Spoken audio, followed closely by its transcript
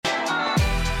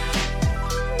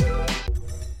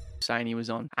saying he was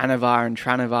on Anavar and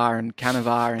Tranavar and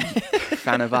Canavar and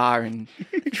Fanavar and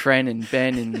Tren and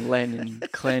Ben and Len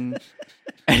and Clen.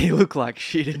 And he looked like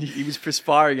shit and he was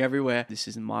perspiring everywhere. This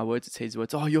isn't my words, it's his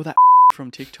words. Oh, you're that from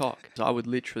TikTok. So I would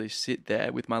literally sit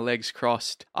there with my legs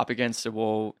crossed up against a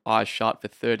wall, eyes shut for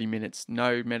 30 minutes.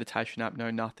 No meditation app,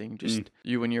 no nothing. Just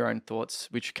you and your own thoughts,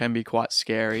 which can be quite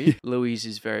scary. Louise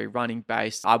is very running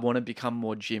based. I want to become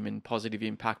more gym and positive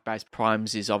impact based.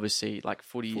 Primes is obviously like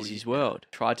footy is his world.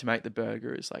 Tried to make the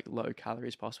burger as like low calorie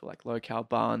as possible, like low cal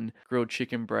bun, grilled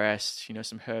chicken breast,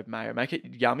 some herb mayo. Make it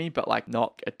yummy, but like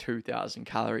not a 2,000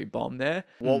 calorie bomb there.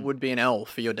 What would be an L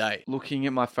for your day? Looking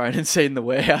at my phone and seeing the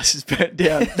warehouse is burnt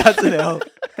down. That's an L.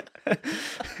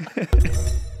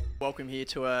 Welcome here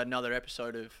to another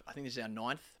episode of, I think this is our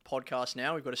 9th podcast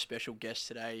now. We've got a special guest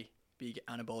today, big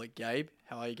Anabolic Gabe.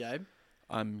 How are you, Gabe?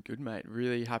 I'm good, mate.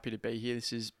 Really happy to be here.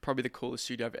 This is probably the coolest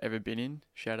studio I've ever been in.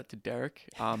 Shout out to Derek.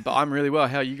 But I'm really well.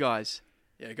 How are you guys?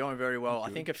 Yeah, going very well. Good.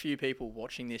 I think a few people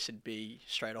watching this would be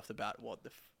straight off the bat,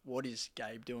 what is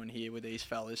Gabe doing here with these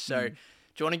fellas? So do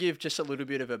you want to give just a little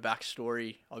bit of a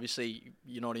backstory? Obviously,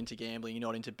 you're not into gambling, you're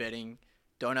not into betting,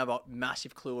 don't have a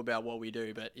massive clue about what we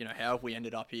do, but, how have we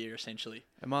ended up here, essentially?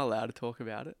 Am I allowed to talk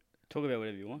about it? Talk about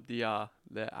whatever you want.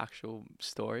 The actual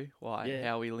story,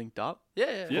 how we linked up?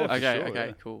 Yeah.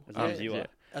 Okay, cool. As long as you are.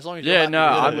 As long as you're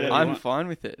happy with it. I'm fine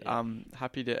with it. Yeah. I'm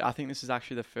happy to. I think this is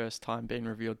actually the first time being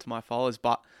revealed to my followers,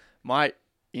 but my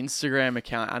Instagram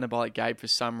account, Anabolic Gabe, for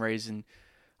some reason,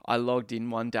 I logged in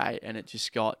one day and it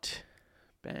just got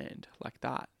banned like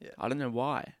that. Yeah. I don't know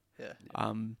why. Yeah.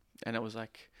 And it was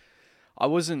like, I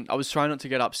was trying not to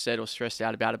get upset or stressed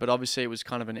out about it, but obviously it was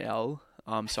kind of an L.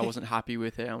 So I wasn't happy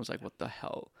with it. I was like, what the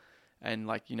hell? And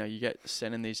like, you get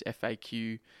sent in these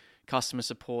FAQ customer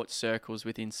support circles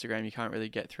with Instagram. You can't really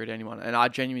get through to anyone. And I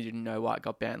genuinely didn't know why it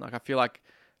got banned. Like, I feel like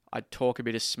I talk a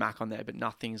bit of smack on there, but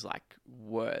nothing's like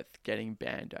worth getting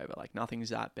banned over. Like, nothing's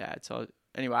that bad. So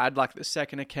anyway, I had like the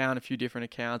second account, a few different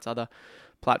accounts, other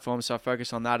platforms. So I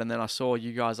focused on that. And then I saw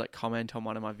you guys like comment on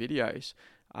one of my videos.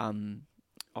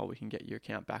 We can get your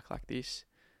account back like this.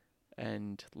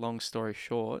 And long story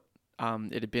short,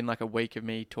 it had been like a week of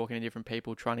me talking to different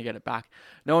people, trying to get it back.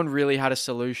 No one really had a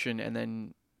solution, and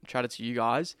then chatted to you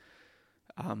guys.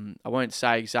 I won't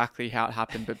say exactly how it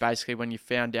happened, but basically when you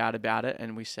found out about it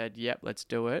and we said, yep, let's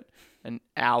do it, an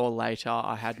hour later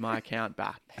I had my account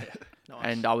back. Nice.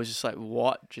 And I was just like,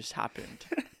 what just happened?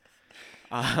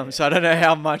 So I don't know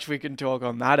how much we can talk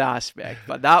on that aspect,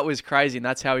 but that was crazy, and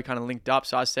that's how we kind of linked up.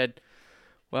 So I said,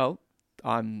 well,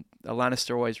 a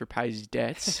Lannister always repays his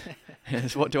debts.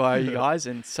 What do I owe you guys?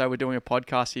 And so we're doing a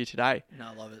podcast here today. No,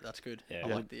 I love it. That's good. Yeah. I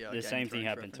like the same thing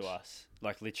happened to us,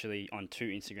 like literally on 2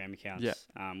 Instagram accounts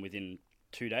within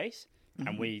 2 days. Mm-hmm.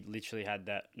 And we literally had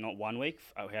that, not 1 week,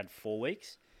 we had 4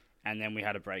 weeks. And then we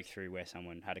had a breakthrough where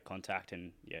someone had a contact,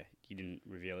 and you didn't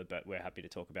reveal it, but we're happy to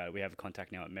talk about it. We have a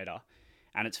contact now at Meta.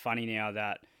 And it's funny now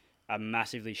that a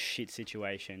massively shit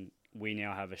situation, we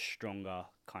now have a stronger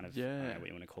kind of, I don't know what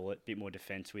you want to call it, bit more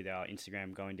defense with our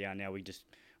Instagram going down. Now we just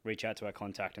reach out to our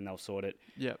contact and they'll sort it.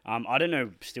 Yeah.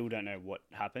 Still don't know what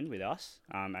happened with us.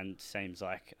 And seems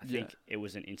like, I think it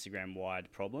was an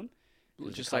Instagram-wide problem.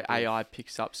 Just like AI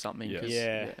picks up something.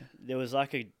 Yeah. There was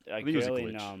like a girl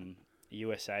in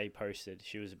USA posted,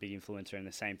 she was a big influencer, and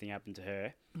the same thing happened to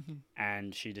her. Mm-hmm.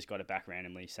 And she just got it back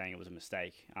randomly saying it was a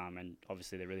mistake. And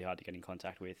obviously they're really hard to get in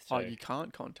contact with. So you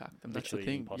can't contact them. That's the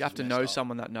thing. You have to know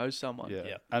someone that knows someone.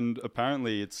 Yeah. And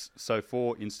apparently so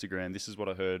for Instagram, this is what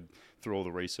I heard through all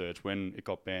the research. When it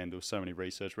got banned, there was so many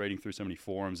research, reading through so many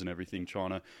forums and everything, trying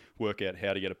to work out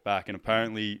how to get it back. And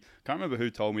apparently, can't remember who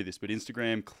told me this, but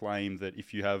Instagram claimed that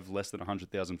if you have less than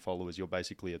 100,000 followers, you're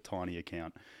basically a tiny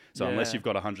account. So unless you've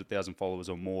got 100,000 followers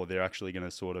or more, they're actually going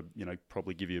to sort of,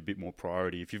 probably give you a bit more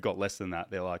priority. If you've got less than that,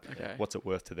 they're like, what's it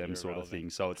worth to them, sort of thing.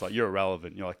 So it's like, you're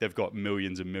irrelevant. You're like, they've got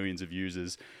millions and millions of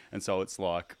users. And so it's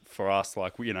like, for us,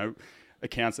 like,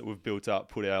 accounts that we've built up,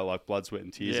 put our like blood, sweat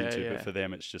and tears into, but for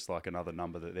them, it's just like another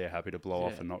number that they're happy to blow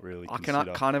off and not really consider. I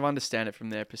can kind of understand it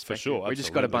from their perspective. For sure, we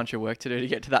just got a bunch of work to do to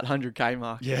get to that 100K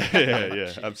mark.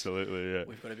 Yeah, absolutely, yeah.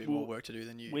 We've got a bit more work to do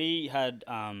than you. We had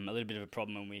a little bit of a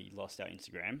problem when we lost our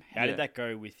Instagram. How did that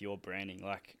go with your branding?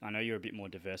 Like, I know you're a bit more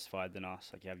diversified than us.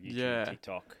 Like, you have YouTube,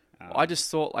 TikTok. I just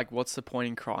thought, like, what's the point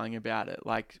in crying about it?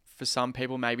 Like, for some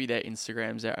people, maybe their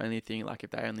Instagram's their only thing. Like,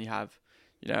 if they only have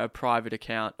a private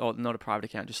account, or not a private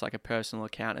account, just like a personal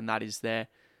account, and that's their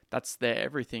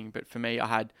everything. But for me, I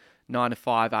had 9 to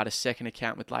 5. I had a second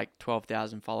account with like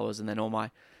 12,000 followers, and then all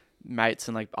my mates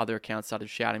and like other accounts started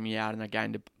shouting me out, and I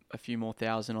gained a few more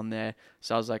thousand on there.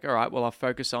 So I was like, all right, well, I'll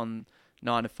focus on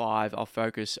 9 to 5. I'll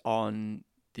focus on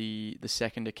the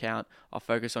second account. I'll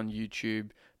focus on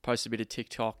YouTube, post a bit of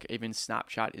TikTok, even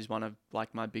Snapchat is one of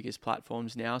like my biggest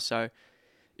platforms now. So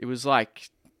it was like,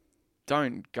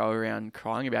 don't go around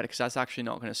crying about it, because that's actually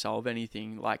not going to solve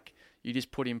anything. Like, you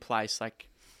just put in place like,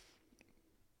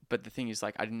 but the thing is,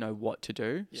 like, I didn't know what to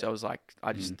do. Yeah. So I was like,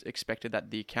 I just expected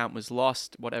that the account was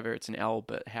lost, whatever, it's an L,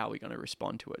 but how are we going to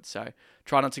respond to it? So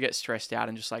try not to get stressed out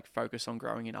and just like focus on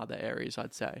growing in other areas,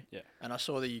 I'd say. Yeah. And I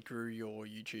saw that you grew your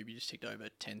YouTube. You just ticked over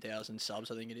 10,000 subs,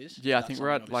 I think it is. Yeah, I think we're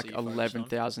at like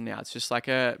 11,000 now. It's just like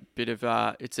a bit of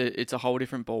a, it's a whole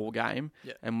different ball game.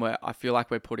 Yeah. And I feel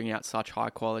like we're putting out such high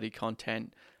quality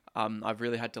content. I've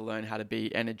really had to learn how to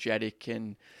be energetic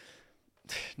and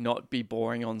not be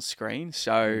boring on screen.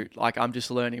 So like, I'm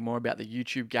just learning more about the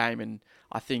YouTube game, and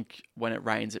I think when it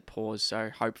rains it pours.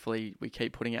 So hopefully we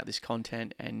keep putting out this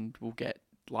content and we'll get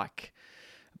like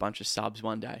a bunch of subs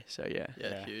one day. So yeah,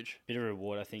 huge. Bit of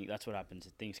reward. I think that's what happens.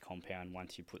 Things compound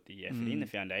once you put the effort in the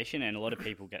foundation, and a lot of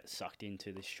people get sucked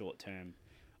into this short term.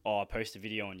 I post a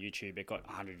video on YouTube, it got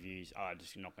 100 views. I'm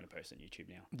just not going to post on YouTube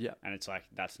now. Yeah. And it's like,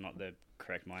 that's not the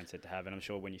correct mindset to have. And I'm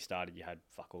sure when you started, you had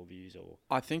fuck all views or...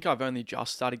 I think I've only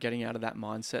just started getting out of that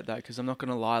mindset though, because I'm not going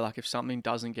to lie, like if something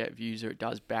doesn't get views or it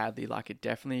does badly, like it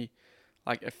definitely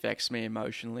like affects me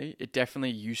emotionally. It definitely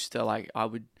used to, like, I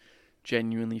would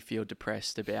genuinely feel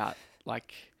depressed about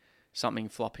like something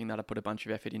flopping that I put a bunch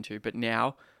of effort into. But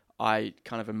now I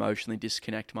kind of emotionally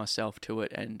disconnect myself to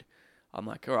it, and I'm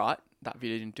like, all right, that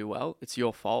video didn't do well. It's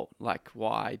your fault. Like,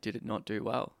 why did it not do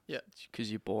well? Yeah.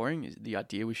 Because you're boring. The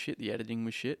idea was shit. The editing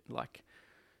was shit. Like,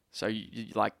 so you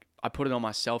like, I put it on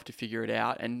myself to figure it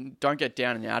out, and don't get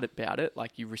down and out about it.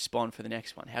 Like, you respond for the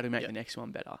next one. How do we make the next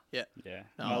one better? Yeah. Yeah.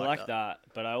 No, I like that.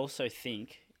 But I also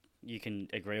think you can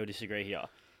agree or disagree here.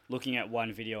 Looking at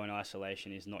one video in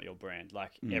isolation is not your brand.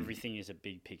 Like, everything is a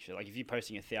big picture. Like, if you're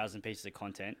posting 1,000 pieces of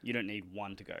content, you don't need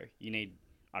one to go. You need,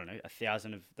 I don't know,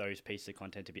 1,000 of those pieces of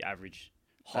content to be average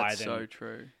higher That's than so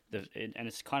true. And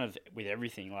it's kind of with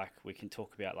everything. Like, we can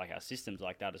talk about like our systems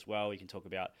like that as well. We can talk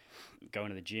about going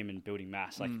to the gym and building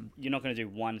mass. Like, you're not going to do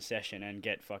one session and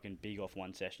get fucking big off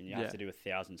one session. You have to do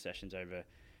 1,000 sessions over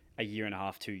a year and a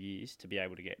half, 2 years to be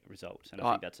able to get results. And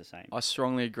I think that's the same. I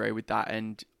strongly agree with that.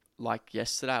 And like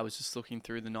yesterday, I was just looking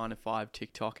through the 9 to 5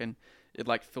 TikTok, and it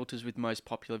like filters with most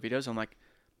popular videos. I'm like,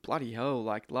 bloody hell,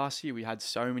 like last year we had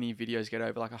so many videos get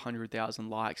over like 100,000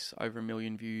 likes, over 1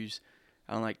 million views.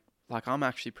 And I'm like I'm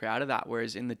actually proud of that.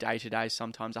 Whereas in the day-to-day,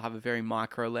 sometimes I have a very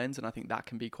micro lens, and I think that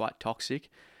can be quite toxic.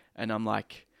 And I'm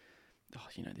like, oh,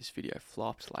 you know, this video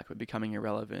flopped, like we're becoming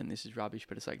irrelevant, this is rubbish.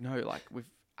 But it's like, no, like we've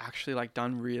actually like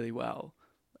done really well.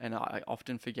 And I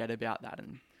often forget about that.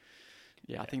 And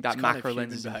I think that macro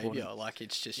lens is important. Like,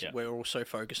 it's just, we're also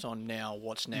focused on now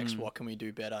what's next, what can we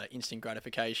do better, instant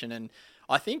gratification. And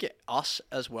I think us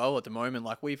as well at the moment,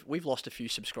 like we've lost a few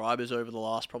subscribers over the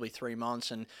last probably 3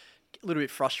 months, and a little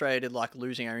bit frustrated, like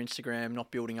losing our Instagram,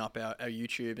 not building up our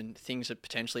YouTube, and things that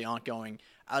potentially aren't going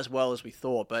as well as we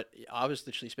thought. But I was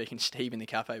literally speaking to Steve in the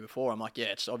cafe before. I'm like,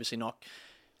 it's obviously not,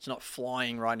 it's not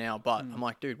flying right now, but I'm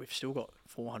like, dude, we've still got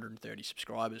 430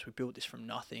 subscribers. We built this from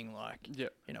nothing. Like,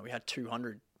 you know, we had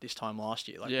 200 this time last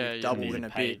year. Like, we've doubled in a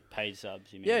bit. Paid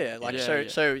subs, you mean? Like,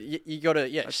 so you got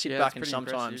to sit back and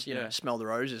sometimes, you know, smell the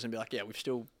roses and be like, we've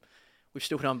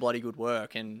still done bloody good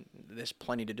work, and there's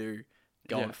plenty to do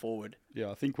going forward. Yeah,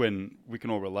 I think when we can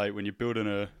all relate, when you're building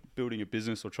a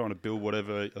business or trying to build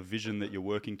whatever, a vision that you're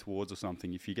working towards or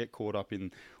something, if you get caught up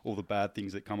in all the bad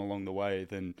things that come along the way,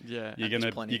 then you're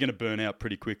gonna burn out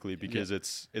pretty quickly, because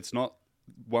it's not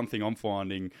one thing I'm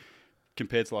finding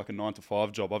compared to like a 9 to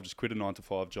 5 job. I've just quit a 9 to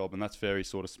 5 job, and that's very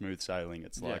sort of smooth sailing.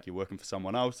 It's like you're working for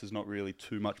someone else. There's not really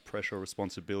too much pressure or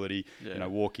responsibility. You know,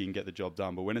 walk in, get the job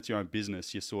done. But when it's your own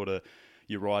business,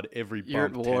 you ride every bump. You're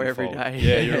at war every day.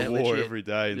 Yeah, you're at war every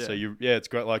day. And so it's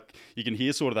great. Like, you can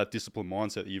hear sort of that disciplined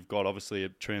mindset that you've got. Obviously,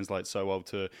 it translates so well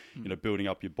to, you know, building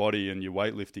up your body and your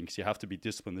weightlifting, because you have to be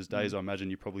disciplined. There's days I imagine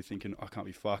you're probably thinking, I can't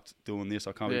be fucked doing this.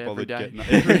 I can't be bothered getting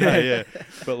every day.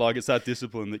 But like, it's that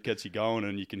discipline that gets you going,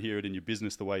 and you can hear it in your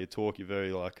business, the way you talk. You're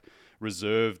very like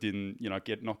reserved in, you know,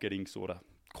 not getting sort of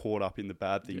caught up in the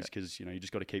bad things, because you know, you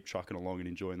just got to keep trucking along and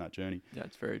enjoying that journey.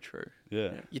 That's very true.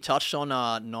 You touched on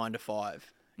 9 to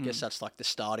 5. I guess that's like the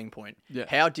starting point.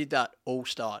 How did that all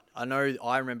start?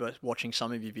 I remember watching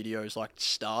some of your videos like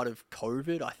start of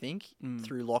COVID, I think,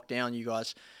 through lockdown. You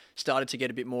guys started to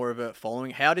get a bit more of a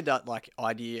following. How did that like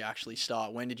idea actually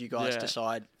start? When did you guys Yeah.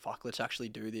 decide, fuck, let's actually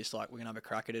do this? Like, we're gonna have a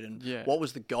crack at it. And Yeah. what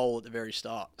was the goal at the very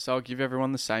start? So I'll give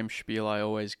everyone the same spiel I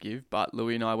always give, but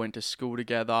Louis and I went to school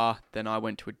together, then I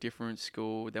went to a different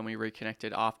school, then we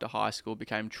reconnected after high school,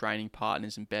 became training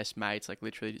partners and best mates, like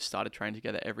literally just started training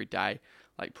together every day,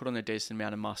 like put on a decent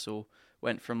amount of muscle,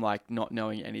 went from like not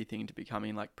knowing anything to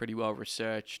becoming like pretty well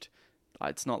researched.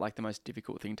 It's not like the most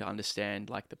difficult thing to understand,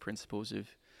 like the principles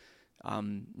of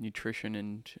nutrition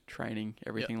and training,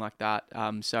 everything like that.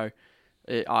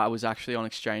 I was actually on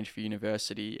exchange for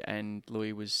university, and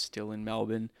Louis was still in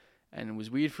Melbourne, and it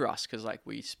was weird for us because like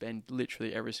we spend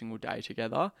literally every single day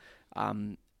together,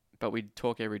 but we'd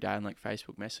talk every day on like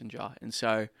Facebook Messenger, and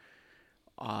so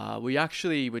we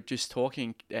actually were just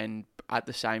talking, and at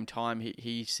the same time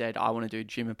he said, I want to do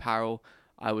gym apparel.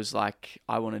 I was like,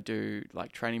 I want to do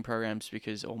like training programs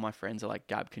because all my friends are like,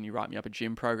 Gab, can you write me up a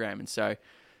gym program? And so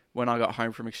when I got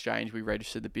home from exchange, we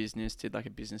registered the business, did like a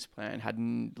business plan, had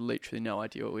literally no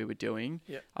idea what we were doing.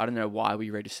 Yep. I don't know why we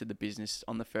registered the business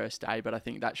on the first day, but I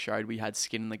think that showed we had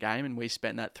skin in the game, and we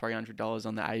spent that $300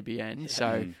 on the ABN.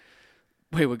 So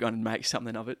we were going to make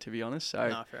something of it, to be honest. So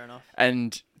No, fair enough.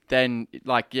 And then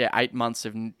 8 months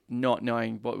of not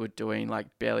knowing what we're doing, like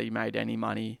barely made any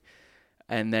money.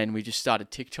 And then we just started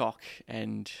TikTok,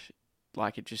 and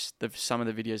like some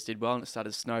of the videos did well, and it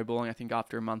started snowballing. I think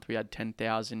after a month we had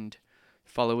 10,000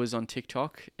 followers on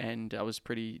TikTok, and that was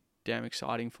pretty damn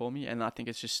exciting for me. And I think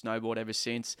it's just snowballed ever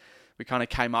since. We kind of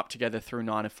came up together through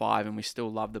 9 to 5, and we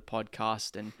still love the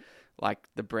podcast, and like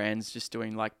the brand's just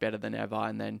doing like better than ever.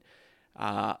 And then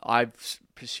I've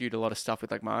pursued a lot of stuff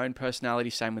with like my own personality.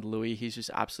 Same with Louis. He's just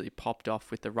absolutely popped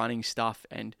off with the running stuff.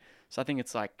 And so I think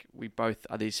it's like we both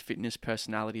are these fitness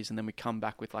personalities, and then we come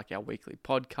back with like our weekly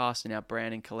podcast and our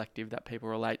brand and collective that people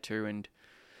relate to. And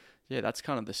yeah, that's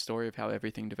kind of the story of how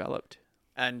everything developed.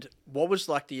 And what was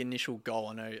like the initial goal?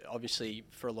 I know obviously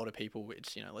for a lot of people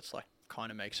it's, let's like kind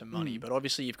of make some money, but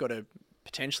obviously you've got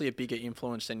potentially a bigger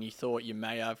influence than you thought you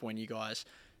may have when you guys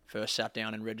first sat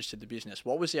down and registered the business.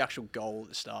 What was the actual goal at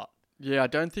the start? Yeah, I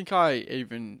don't think I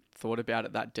even thought about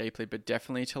it that deeply, but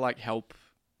definitely to like help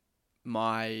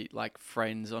my like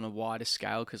friends on a wider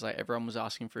scale, because like everyone was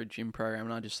asking for a gym program,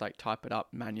 and I just like type it up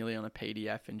manually on a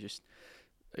PDF, and just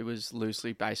it was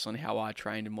loosely based on how I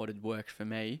trained and what had worked for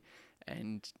me,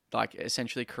 and like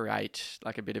essentially create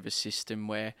like a bit of a system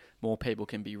where more people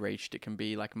can be reached. It can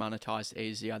be like monetized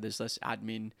easier. There's less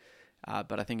admin,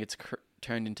 but I think it's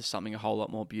turned into something a whole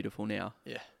lot more beautiful now.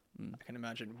 Yeah, I can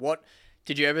imagine. What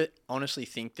did you ever honestly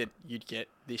think that you'd get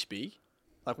this big?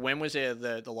 Like, when was there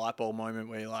the light bulb moment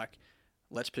where you're like,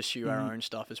 let's pursue our own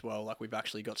stuff as well? Like, we've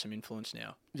actually got some influence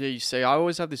now. Yeah, you see, I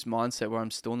always have this mindset where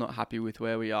I'm still not happy with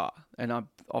where we are. And I'm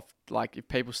off, like, if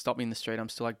people stop me in the street, I'm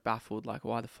still like baffled. Like,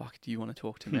 why the fuck do you want to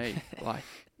talk to me? Like,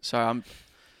 so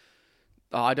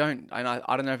I don't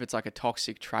know if it's like a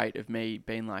toxic trait of me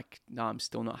being like, no, I'm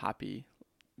still not happy.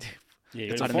 Yeah,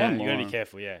 you It's got a fine to line. be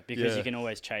careful, because you can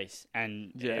always chase,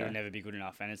 and it will never be good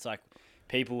enough. And it's like,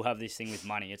 people have this thing with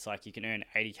money. It's like you can earn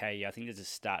 80K a year. I think there's a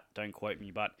stat, don't quote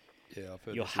me, but I've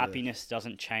heard your this, happiness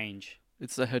doesn't change.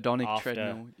 It's the hedonic After-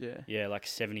 treadmill. Yeah. Yeah, like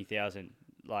 70,000.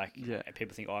 Like, Yeah.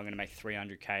 people think, I'm going to make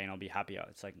 300K and I'll be happier.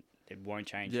 It's like, it won't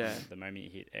change Yeah. from the moment you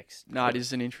hit X. No, it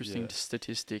is an interesting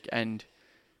statistic. And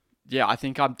yeah, I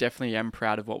think I definitely am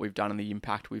proud of what we've done and the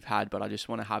impact we've had, but I just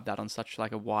want to have that on such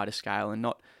like a wider scale, and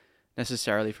not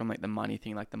necessarily from like the money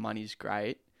thing. Like, the money's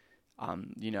great.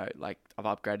 Like I've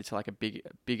upgraded to like a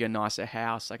bigger, nicer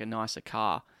house, like a nicer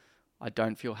car. I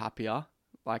don't feel happier.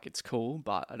 Like, it's cool,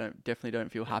 but I definitely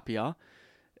don't feel happier.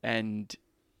 And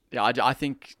yeah, I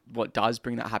think what does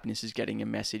bring that happiness is getting a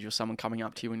message or someone coming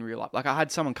up to you in real life. Like, I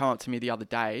had someone come up to me the other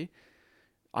day.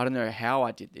 I don't know how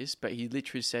I did this, but he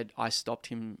literally said I stopped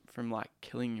him from like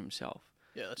killing himself.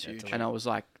 Yeah, that's huge. And I was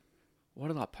like, what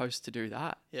did I post to do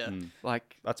that? Yeah.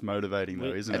 Like, That's motivating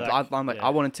though, isn't it? I'm like, Yeah. I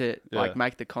wanted to like Yeah.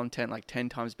 make the content like 10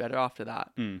 times better after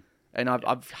that. And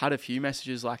I've had a few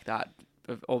messages like that,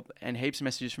 and heaps of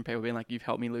messages from people being like, you've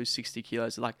helped me lose 60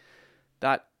 kilos. Like,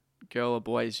 that girl or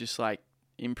boy is just like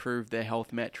improved their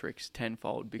health metrics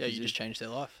tenfold Yeah, because you of just changed their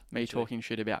life. me talking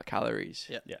shit about calories.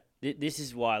 Yeah. Yeah. This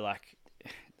is why, like,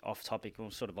 off topic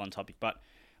or sort of on topic, but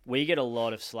we get a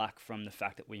lot of slack from the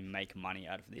fact that we make money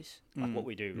out of this. Like, what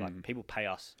we do, like, people pay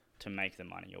us to make the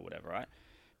money or whatever, right?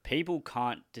 People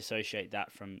can't dissociate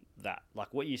that from that.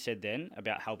 Like, what you said then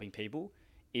about helping people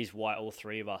is why all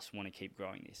three of us want to keep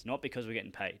growing this. Not because we're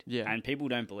getting paid. Yeah. And people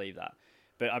don't believe that.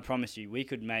 But I promise you, we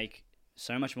could make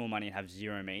so much more money and have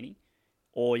zero meaning.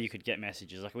 Or you could get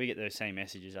messages. Like, we get those same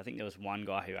messages. I think there was one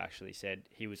guy who actually said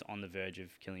he was on the verge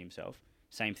of killing himself.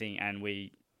 Same thing. And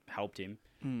we helped him,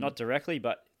 not directly,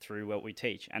 but through what we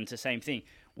teach. And it's the same thing.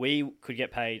 We could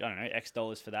get paid, I don't know, X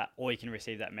dollars for that, or you can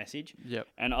receive that message. Yep.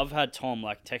 And I've had Tom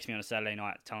like text me on a Saturday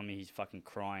night telling me he's fucking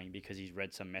crying because he's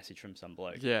read some message from some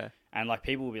bloke. Yeah. And like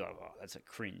people will be like, "Oh, that's a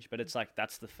cringe," but it's like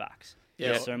that's the facts. Yeah,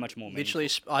 It's so much more. Literally,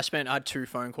 I had 2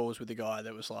 phone calls with the guy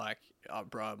that was like, oh,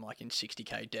 "Bro, I'm like in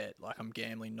 60K debt. Like I'm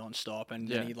gambling nonstop." And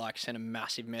then he like sent a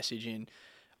massive message in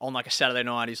on like a Saturday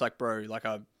night. He's like, "Bro, like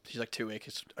he's like 2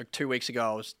 weeks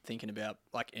ago, I was thinking about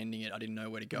like ending it. I didn't know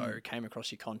where to go. Came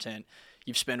across your content.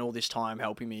 You've spent all this time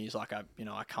helping me." He's like, I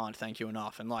can't thank you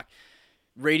enough." And like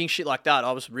reading shit like that,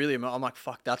 I'm like,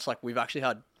 fuck, that's like we've actually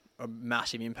had a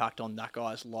massive impact on that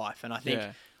guy's life. And I think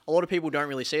a lot of people don't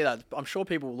really see that. I'm sure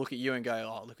people will look at you and go,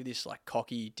 "Oh, look at this like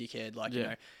cocky dickhead, like you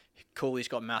know, cool, he's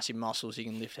got massive muscles, he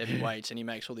can lift heavy weights and he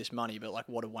makes all this money, but like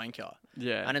what a wanker."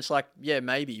 Yeah. And it's like, yeah,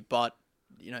 maybe, but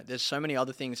you know, there's so many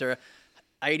other things. There are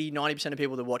 80-90% of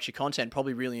people that watch your content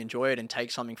probably really enjoy it and take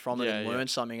something from it and learn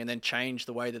something and then change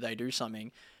the way that they do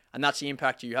something. And that's the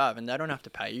impact you have. And they don't have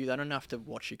to pay you. They don't have to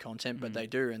watch your content, but they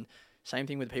do. And same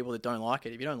thing with people that don't like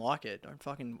it. If you don't like it, don't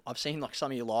fucking... I've seen like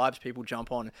some of your lives, people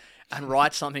jump on and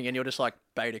write something and you're just like,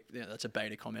 that's a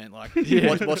beta comment. Like,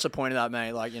 what's the point of that,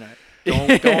 mate? Like, you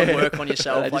know, go and work on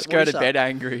yourself. They like, just go to bed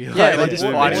angry. Yeah, like, just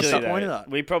what's the point of that?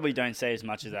 We probably don't say as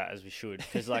much of that as we should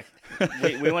because like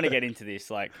we want to get into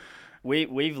this. Like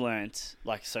we've learnt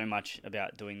like so much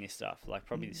about doing this stuff. Like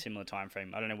probably the similar time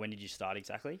frame. I don't know, when did you start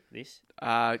exactly this?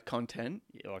 Content.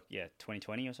 Like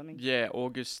 2020 or something. Yeah,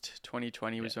 August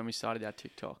 2020 was when we started our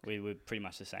TikTok. We were pretty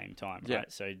much the same time, Yeah.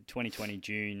 right? So 2020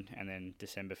 June and then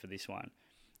December for this one.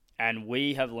 And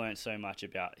we have learnt so much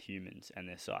about humans and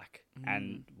their psyche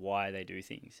and why they do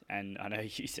things. And I know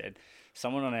you said,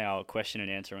 someone on our question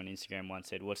and answer on Instagram once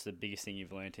said, "What's the biggest thing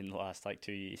you've learnt in the last like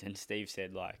 2 years?" And Steve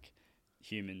said like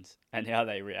humans and how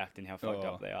they react and how fucked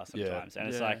up they are sometimes. And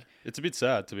it's like, it's a bit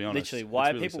sad, to be honest. literally, why It's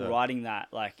are really people sad. writing that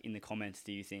like in the comments,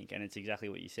 do you think? And it's exactly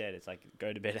what you said. It's like,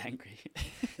 go to bed angry.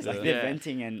 It's like they're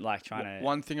venting and like trying to...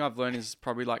 One thing I've learned is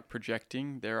probably like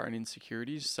projecting their own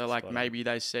insecurities. So like maybe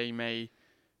they see me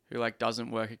who like doesn't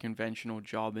work a conventional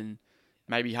job and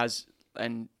maybe has,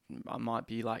 and I might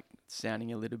be like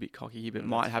sounding a little bit cocky here, but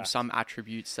might have some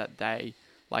attributes that they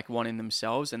like want in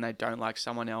themselves and they don't like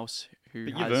someone else who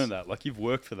But has... you've earned that. Like, you've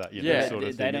worked for that, you know, Yeah, sort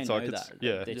of they thing. don't It's know like,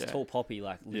 that. It's tall poppy,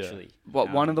 like literally.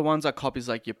 One of the ones I cop is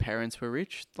like your parents were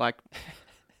rich, like,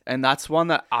 and that's one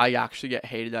that I actually get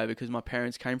hated over because my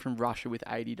parents came from Russia with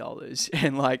 $80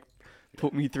 and like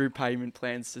put me through payment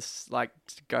plans to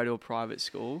go to a private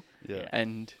school. Yeah.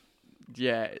 And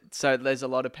so there's a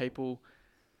lot of people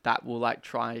that will like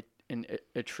try and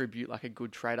attribute like a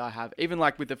good trait I have, even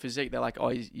like with the physique. They're like, "Oh,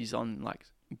 he's on like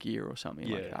gear or something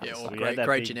like that." Yeah, It's or like,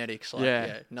 great genetics.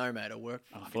 Like, no, mate, I work.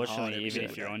 Unfortunately, even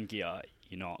if you're on gear,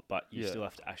 you're not, but you still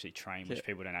have to actually train, which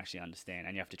people don't actually understand,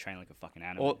 and you have to train like a fucking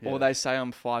animal. Or they say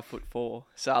I'm 5'4",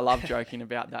 so I love joking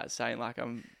about that, saying like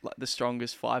I'm like the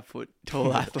strongest 5 foot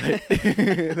tall athlete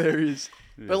there is.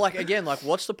 But like again, like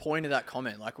what's the point of that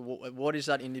comment? Like, what is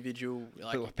that individual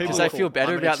like? Because they feel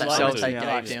better about themselves.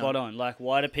 Spot on. Like,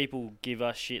 why do people give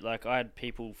us shit? Like, I had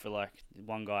people for like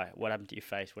one guy. What happened to your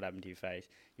face? What happened to your face?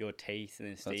 Your teeth, and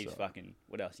then Steve's fucking.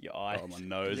 What else? Your eyes. Oh, my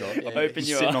nose. Open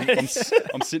your eyes.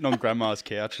 I'm sitting on grandma's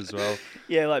couch as well.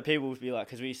 Yeah, like people would be like,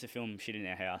 because we used to film shit in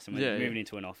our house, and we're moving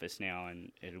into an office now,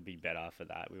 and it'll be better for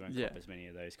that. We won't cop as many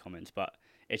of those comments, but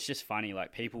it's just funny.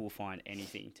 Like, people will find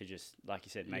anything to just, like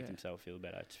you said, make themselves feel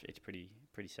better. It's pretty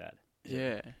sad.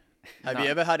 Yeah. Have you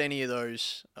ever had any of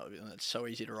those? Oh, it's so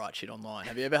easy to write shit online.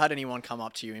 Have you ever had anyone come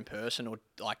up to you in person or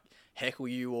like heckle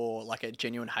you or like a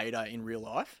genuine hater in real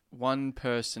life? One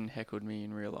person heckled me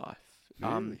in real life.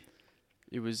 Really?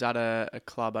 It was at a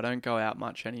club. I don't go out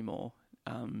much anymore.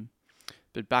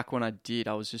 But back when I did,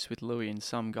 I was just with Louis and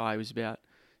some guy who was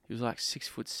like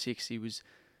 6'6". He was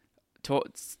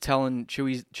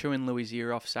chewing Louis'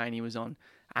 ear off, saying he was on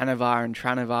Anavar and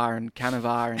Tranavar and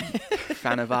Canavar and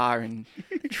Fanavar and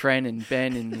Tren and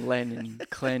Ben and Len and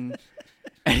Clen.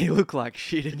 And he looked like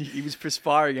shit and he was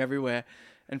perspiring everywhere.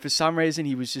 And for some reason,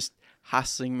 he was just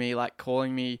hassling me, like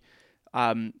calling me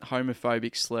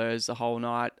homophobic slurs the whole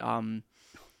night.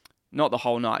 Not the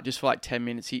whole night, just for like 10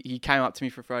 minutes. He came up to me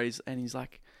for photos and he's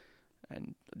like,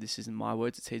 and this isn't my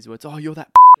words, it's his words, "Oh, you're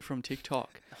that from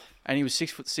TikTok." And he was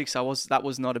 6'6". That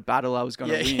was not a battle I was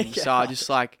going to win. So I just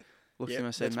like looked at him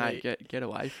and said, "Mate, get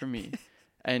away from me."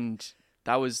 And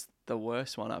that was the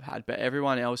worst one I've had. But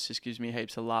everyone else just gives me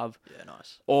heaps of love. Yeah,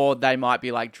 nice. Or they might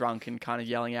be like drunk and kind of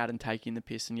yelling out and taking the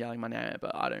piss and yelling my name out,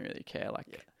 but I don't really care.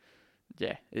 Like,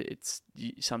 it's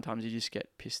sometimes you just get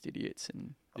pissed idiots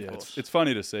and Of course. It's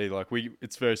funny to see. Like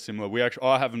it's very similar.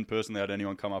 I haven't personally had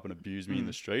anyone come up and abuse me in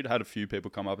the street. I had a few people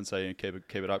come up and say, keep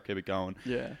it up, keep it going.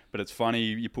 Yeah. But it's funny,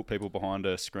 you put people behind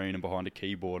a screen and behind a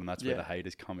keyboard, and that's where the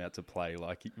haters come out to play.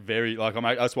 Like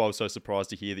that's why I was so surprised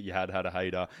to hear that you had a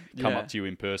hater come up to you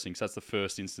in person. Because that's the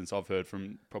first instance I've heard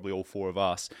from probably all four of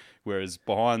us. Whereas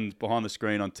behind the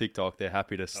screen on TikTok, they're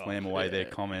happy to slam away their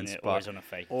comments. But always on a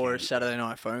fake or a account. Saturday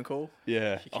night phone call.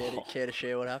 Yeah. If you care to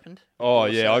share what happened? Oh Or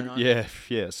yeah, Saturday night?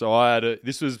 So I had it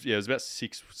was about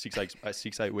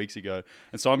 6-8 weeks ago,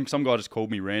 and some guy just called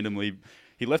me randomly.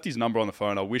 He left his number on the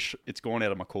phone. I wish it's gone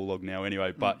out of my call log now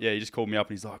anyway. But yeah, he just called me up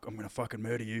and he's like, "I'm gonna fucking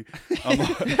murder you." I'm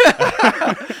like,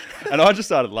 and I just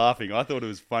started laughing. I thought it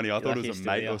was funny. I thought it was a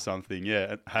mate or something.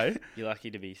 Yeah. And, hey. You're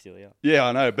lucky to be still here. Yeah,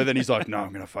 I know. But then he's like, "No,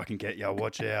 I'm gonna fucking get you.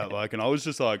 Watch out!" Like, and I was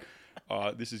just like,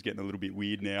 this is getting a little bit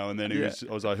weird now. And then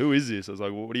I was like, "Who is this?" I was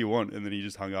like, well, "What do you want?" And then he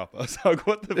just hung up. I was like,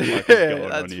 "What the fuck is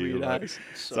going on here?" Weird, like,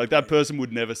 it's like that person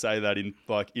would never say that in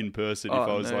person if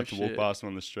I was to walk past them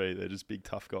on the street. They're just big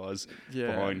tough guys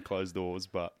behind closed doors.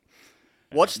 But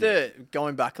what's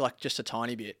going back like just a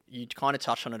tiny bit? You kind of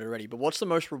touched on it already, but what's the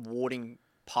most rewarding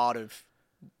part of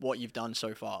what you've done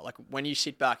so far? Like when you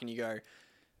sit back and you go,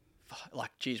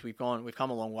 like, geez, we've come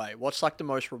a long way. What's like the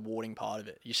most rewarding part of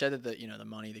it? You said that the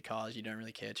money, the cars, you don't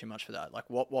really care too much for that. Like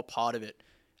what part of it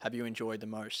have you enjoyed the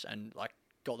most and like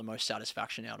got the most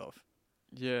satisfaction out of?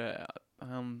 Yeah,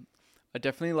 I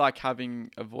definitely like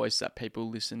having a voice that people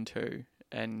listen to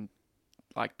and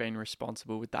like being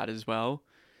responsible with that as well.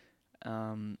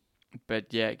 But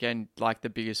yeah, again, like the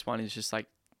biggest one is just like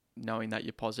knowing that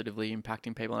you're positively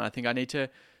impacting people. And I think I need to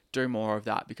do more of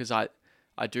that because I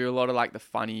do a lot of like the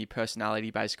funny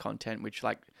personality based content, which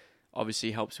like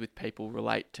obviously helps with people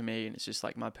relate to me. And it's just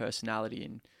like my personality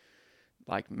and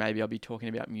like maybe I'll be talking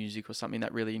about music or something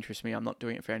that really interests me. I'm not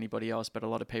doing it for anybody else, but a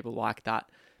lot of people like that.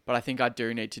 But I think I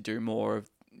do need to do more of,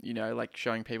 like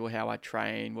showing people how I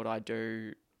train, what I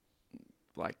do,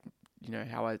 like,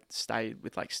 how I stay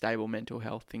with like stable mental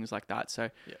health, things like that. So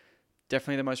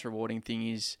definitely the most rewarding thing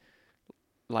is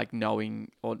like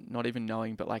knowing, or not even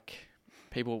knowing, but like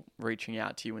people reaching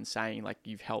out to you and saying like,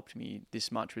 you've helped me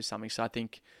this much with something. So I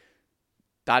think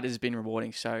that has been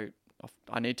rewarding. So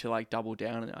I need to like double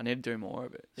down and I need to do more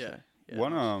of it. Yeah. So.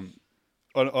 One,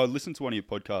 I listened to one of your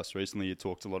podcasts recently. You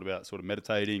talked a lot about sort of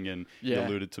meditating and you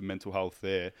alluded to mental health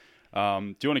there. Do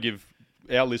you want to give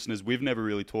our listeners, we've never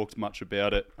really talked much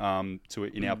about it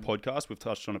in our podcast. We've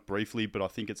touched on it briefly, but I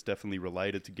think it's definitely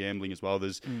related to gambling as well.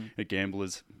 There's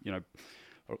gamblers,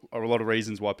 are a lot of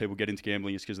reasons why people get into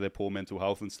gambling is because of their poor mental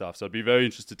health and stuff. So I'd be very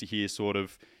interested to hear sort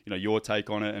of, your take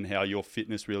on it and how your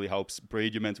fitness really helps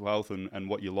breed your mental health and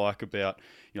what you like about,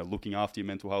 looking after your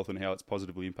mental health and how it's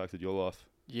positively impacted your life.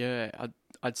 Yeah,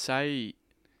 I'd say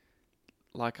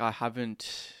like I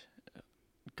haven't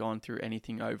gone through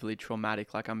anything overly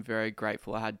traumatic. Like I'm very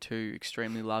grateful. I had two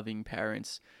extremely loving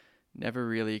parents, never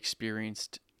really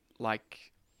experienced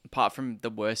like, apart from the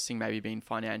worst thing maybe being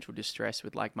financial distress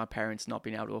with like my parents not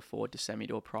being able to afford to send me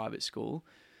to a private school,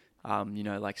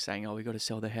 like saying, oh, we got to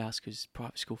sell the house because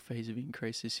private school fees have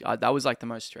increased this year. That was like the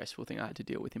most stressful thing I had to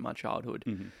deal with in my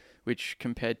childhood, which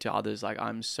compared to others, like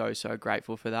I'm so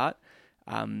grateful for that.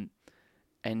 And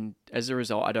as a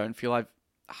result, I don't feel I've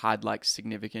had like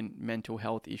significant mental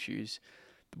health issues.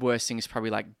 The worst thing is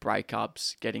probably like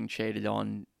breakups, getting cheated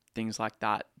on, things like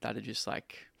that are just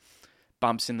like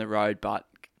bumps in the road, but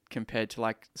compared to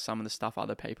like some of the stuff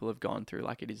other people have gone through,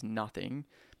 like it is nothing.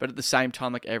 But at the same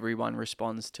time, like everyone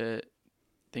responds to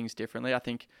things differently. I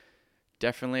think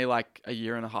definitely like a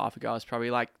year and a half ago, I was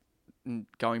probably like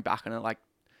going back on it, like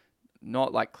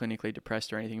not like clinically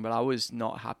depressed or anything, but I was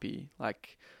not happy.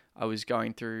 Like I was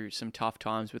going through some tough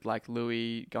times with like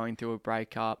Louis, going through a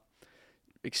breakup,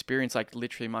 experience like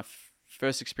literally my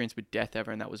first experience with death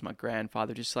ever, and that was my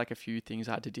grandfather. Just like a few things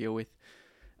I had to deal with.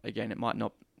 Again,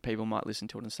 people might listen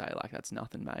to it and say like, that's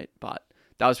nothing, mate. But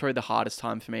that was probably the hardest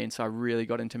time for me. And so I really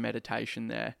got into meditation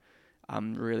there.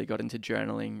 Really got into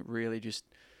journaling, really just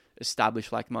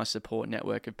established like my support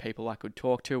network of people I could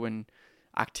talk to and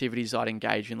activities I'd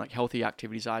engage in, like healthy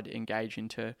activities I'd engage in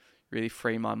to really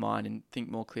free my mind and think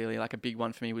more clearly. Like a big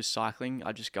one for me was cycling.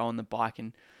 I'd just go on the bike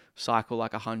and cycle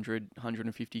like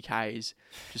 150 Ks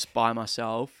just by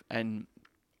myself. And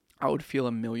I would feel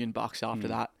 $1 million after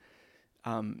that.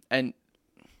 And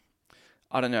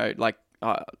I don't know, like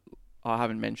I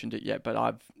haven't mentioned it yet, but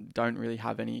I don't really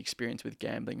have any experience with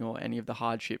gambling or any of the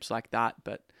hardships like that.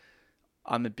 But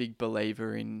I'm a big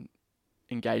believer in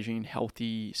engaging in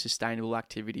healthy, sustainable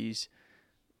activities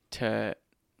that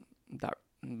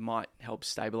might help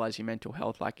stabilize your mental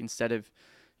health. Like instead of,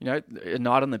 a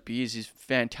night on the beers is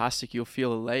fantastic. You'll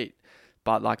feel elite.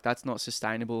 but like that's not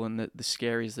sustainable, and the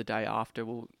scary is the day after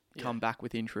will come back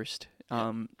with interest.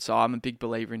 So I'm a big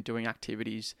believer in doing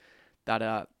activities that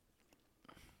are,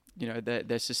 you know,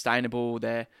 they're sustainable,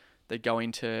 they're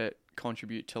going to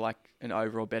contribute to like an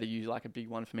overall better you. Like a big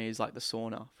one for me is like the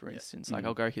sauna, for instance. Like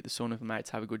I'll go hit the sauna with mates,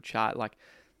 have a good chat. Like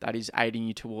that is aiding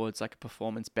you towards like a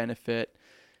performance benefit.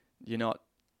 You're not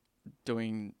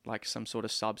doing like some sort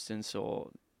of substance or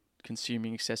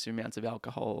consuming excessive amounts of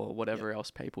alcohol or whatever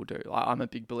else people do. I'm a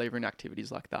big believer in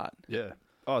activities like that. Yeah.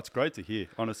 Oh, it's great to hear.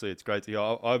 Honestly, it's great to hear.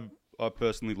 I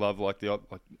personally love like the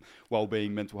like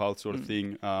well-being, mental health sort of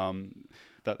thing.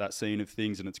 That scene of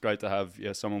things, and it's great to have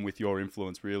someone with your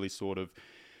influence really sort of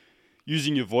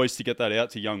using your voice to get that out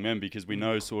to young men, because we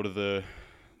know sort of the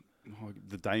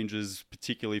dangers,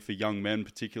 particularly for young men,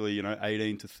 particularly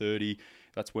 18 to 30.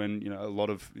 That's when a lot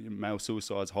of male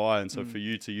suicide's high, and so for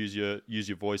you to use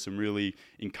your voice and really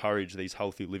encourage these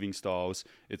healthy living styles,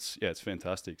 it's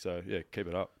fantastic. So keep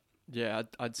it up. Yeah,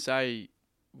 I'd say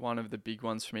one of the big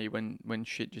ones for me when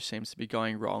shit just seems to be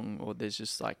going wrong, or there's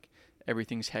just like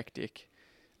everything's hectic,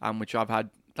 which I've had.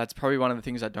 That's probably one of the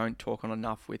things I don't talk on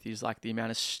enough with, is like the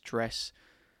amount of stress.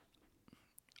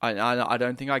 I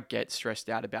don't think I get stressed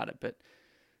out about it, but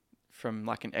from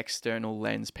like an external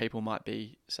lens, people might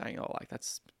be saying, oh, like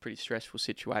that's a pretty stressful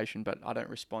situation, but I don't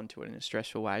respond to it in a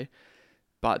stressful way.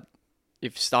 But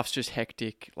if stuff's just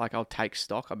hectic, like I'll take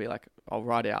stock. I'll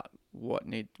write out what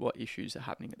issues are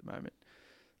happening at the moment,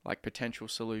 like potential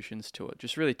solutions to it.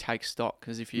 Just really take stock,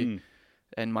 because if you,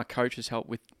 and my coach has helped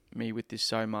with me with this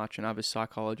so much, and other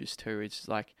psychologists too. It's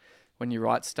like when you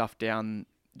write stuff down,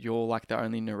 you're like the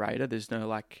only narrator. There's no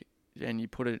like, and you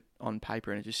put it on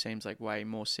paper and it just seems like way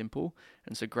more simple.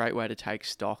 And it's a great way to take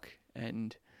stock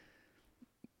and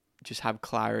just have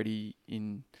clarity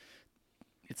in.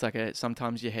 It's like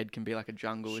sometimes your head can be like a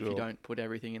jungle if you don't put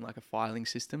everything in like a filing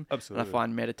system. Absolutely. And I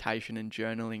find meditation and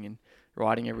journaling and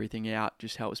writing everything out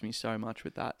just helps me so much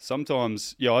with that.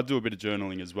 Sometimes, I do a bit of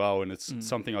journaling as well, and it's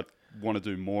something I want to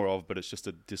do more of, but it's just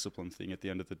a discipline thing at the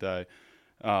end of the day.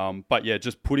 But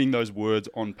just putting those words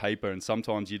on paper, and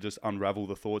sometimes you just unravel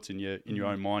the thoughts in your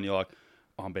own mind. You're like,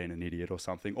 oh, I'm being an idiot or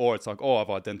something, or it's like, oh, I've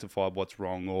identified what's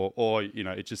wrong, or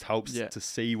it just helps to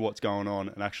see what's going on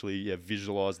and actually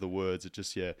visualize the words. It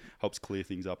just helps clear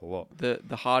things up a lot.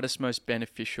 The hardest, most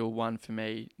beneficial one for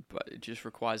me, but it just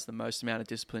requires the most amount of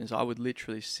discipline, is I would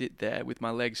literally sit there with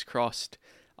my legs crossed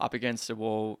up against the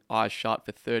wall, eyes shut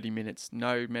for 30 minutes,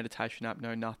 no meditation app,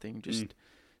 no nothing, just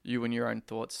you and your own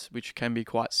thoughts, which can be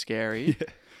quite scary.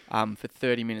 For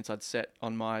 30 minutes, I'd set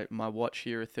on my watch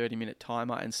here a 30-minute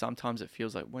timer, and sometimes it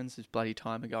feels like, when's this bloody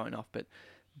timer going off? But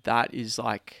that is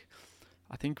like,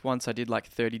 I think once I did like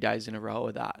 30 days in a row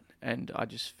of that, and I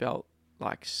just felt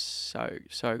like so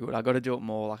good. I got to do it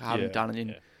more. Like I haven't done it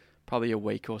in probably a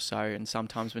week or so, and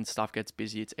sometimes when stuff gets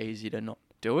busy, it's easy to not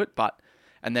do it.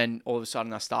 And then all of a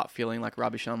sudden I start feeling like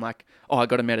rubbish, and I'm like, oh, I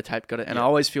got to meditate, and I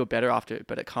always feel better after it,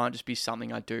 but it can't just be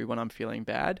something I do when I'm feeling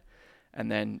bad. And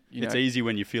then, it's easy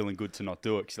when you're feeling good to not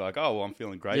do it, because you're like, oh, well, I'm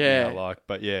feeling great now.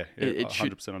 But I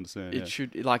 100% understand.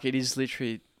 It is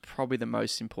literally probably the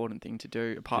most important thing to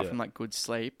do, apart from like good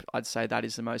sleep. I'd say that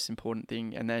is the most important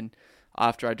thing. And then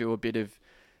after I do a bit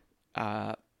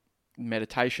of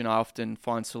meditation, I often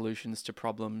find solutions to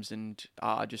problems, and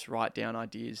I just write down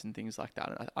ideas and things like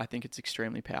that. And I think it's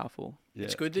extremely powerful. Yeah,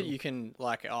 it's good that you can,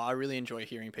 like, I really enjoy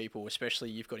hearing people,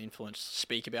 especially you've got influence,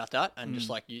 speak about that, and just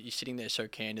like you're sitting there so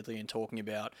candidly and talking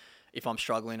about, if I'm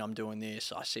struggling, I'm doing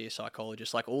this, I see a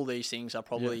psychologist. Like all these things are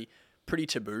probably pretty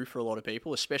taboo for a lot of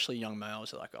people, especially young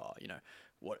males. They're like, oh,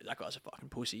 what, that guy's a fucking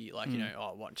pussy. Like,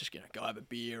 oh, what, just go have a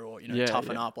beer, or,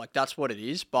 toughen up. Like that's what it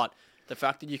is. But the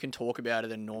fact that you can talk about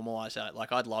it and normalize that,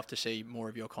 like I'd love to see more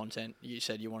of your content. You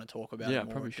said you want to talk about it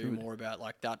more, and do more about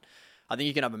like that. I think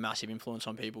you can have a massive influence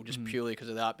on people just purely because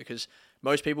of that, because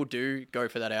most people do go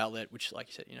for that outlet, which like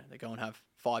you said, they go and have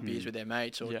 5 beers with their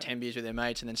mates or 10 beers with their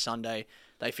mates, and then Sunday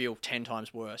they feel 10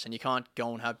 times worse, and you can't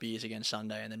go and have beers again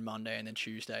Sunday and then Monday and then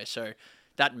Tuesday. So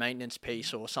that maintenance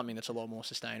piece, or something that's a lot more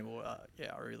sustainable, I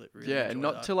really and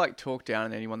not that. To like talk down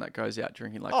on anyone that goes out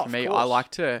drinking. Like for me, course. I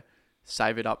like to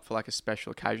save it up for like a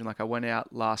special occasion. Like I went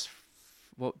out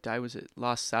what day was it?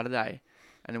 Last Saturday.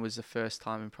 And it was the first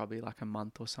time in probably like a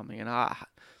month or something. And I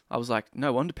was like,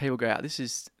 no wonder people go out. This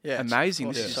is amazing.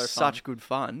 This is so such good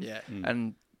fun. Yeah.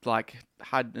 And like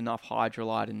had enough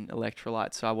hydrolyte and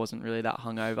electrolyte, so I wasn't really that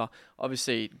hungover.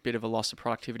 Obviously, a bit of a loss of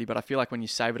productivity, but I feel like when you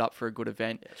save it up for a good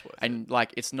event, and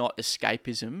like it's not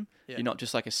escapism, you're not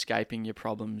just like escaping your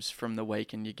problems from the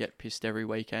week and you get pissed every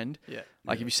weekend. Yeah.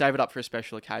 Like if you save it up for a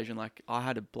special occasion, like I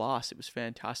had a blast. It was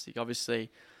fantastic. Obviously,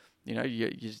 you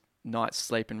night's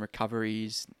sleep and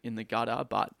recoveries in the gutter,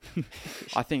 but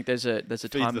I think there's a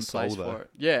time and place for it.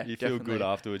 Yeah, you definitely. feel good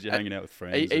afterwards. You're hanging out with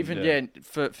friends.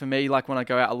 For me, like when I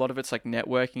go out, a lot of it's like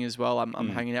networking as well. I'm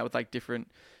hanging out with like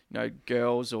different,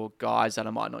 girls or guys that I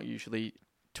might not usually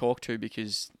talk to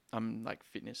because I'm like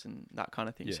fitness and that kind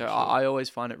of thing. Yeah, so sure. I always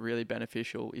find it really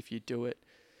beneficial if you do it.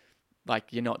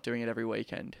 Like you're not doing it every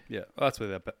weekend. Yeah, well, that's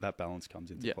where that balance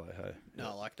comes into play. Hey, no,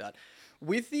 I like that.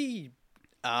 With the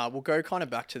we'll go kind of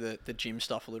back to the gym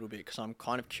stuff a little bit because I'm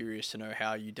kind of curious to know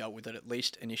how you dealt with it, at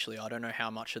least initially. I don't know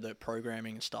how much of the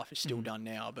programming and stuff is still done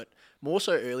now, but more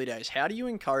so early days. How do you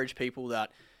encourage people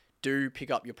that do pick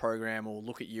up your program or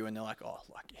look at you and they're like, oh,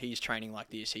 like he's training like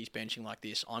this, he's benching like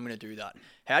this, I'm going to do that.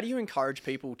 How do you encourage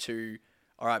people to,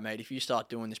 all right, mate, if you start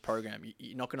doing this program,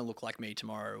 you're not going to look like me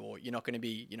tomorrow, or you're not going to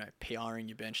be, PRing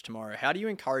your bench tomorrow. How do you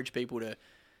encourage people to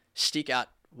stick at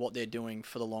what they're doing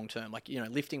for the long term? Like,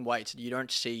 lifting weights, you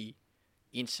don't see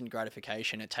instant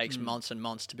gratification. It takes months and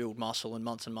months to build muscle and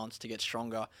months to get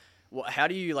stronger. How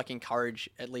do you encourage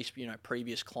at least,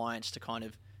 previous clients to kind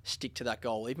of stick to that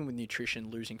goal, even with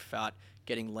nutrition, losing fat,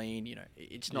 getting lean?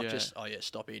 It's not just,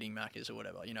 stop eating Maccas or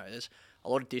whatever. There's a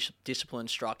lot of discipline,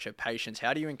 structure, patience.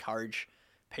 How do you encourage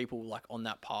people on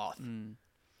that path?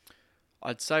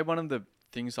 I'd say one of the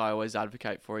things I always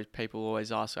advocate for is people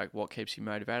always ask what keeps you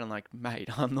motivated. I'm like, mate,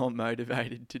 I'm not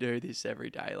motivated to do this every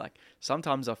day. Like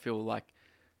sometimes I feel like,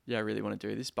 I really want to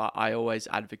do this, but I always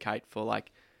advocate for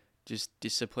just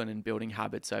discipline and building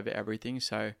habits over everything.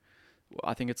 So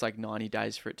I think it's 90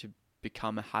 days for it to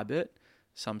become a habit.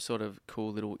 Some sort of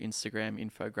cool little Instagram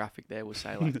infographic there will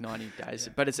say 90 days,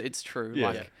 but it's true.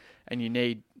 And you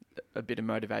need a bit of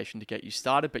motivation to get you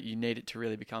started, but you need it to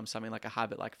really become something like a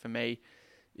habit. Like for me,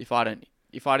 if I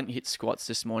didn't hit squats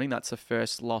this morning, that's the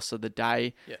first loss of the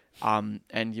day. Yeah.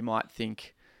 And you might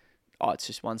think, oh, it's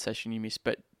just one session you missed.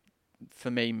 But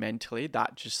for me, mentally,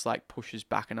 that just pushes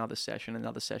back another session.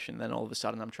 Then all of a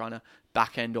sudden I'm trying to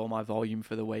back end all my volume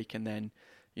for the week. And then,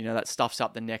 that stuffs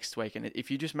up the next week. And if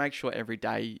you just make sure every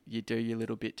day you do your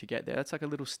little bit to get there, that's like a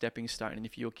little stepping stone. And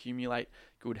if you accumulate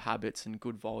good habits and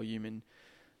good volume, and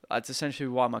that's essentially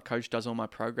why my coach does all my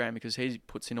program, because he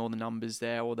puts in all the numbers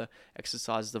there, all the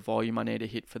exercises, the volume I need to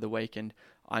hit for the week. And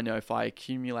I know if I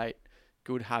accumulate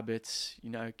good habits,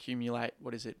 accumulate,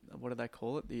 what do they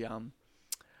call it? The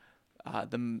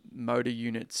motor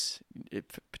units,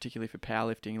 particularly for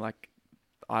powerlifting,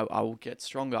 I will get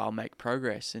stronger, I'll make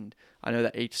progress. And I know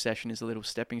that each session is a little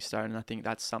stepping stone. And I think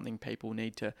that's something people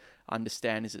need to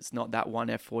understand, is it's not that one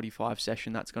F45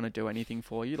 session that's going to do anything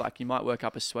for you. You might work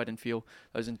up a sweat and feel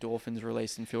those endorphins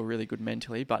released and feel really good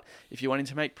mentally. But if you're wanting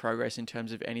to make progress in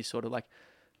terms of any sort of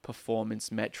performance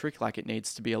metric, it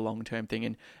needs to be a long-term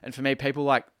thing. And for me, people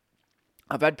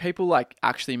I've had people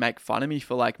actually make fun of me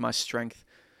for my strength,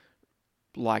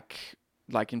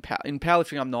 in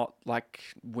powerlifting, I'm not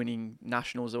winning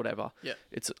nationals or whatever. Yeah.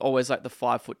 It's always the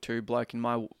 5'2" bloke in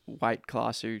my weight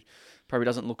class who probably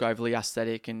doesn't look overly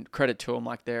aesthetic, and credit to them,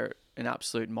 they're an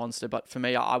absolute monster. But for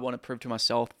me, I want to prove to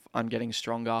myself I'm getting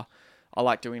stronger. I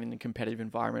like doing it in a competitive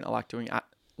environment. I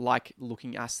like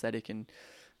looking aesthetic and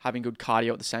having good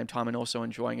cardio at the same time and also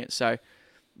enjoying it. So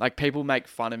people make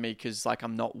fun of me because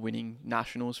I'm not winning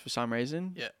nationals for some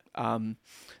reason. Yeah.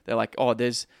 They're like, oh,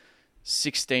 there's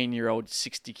 16-year-old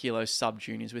 60 kilo sub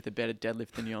juniors with a better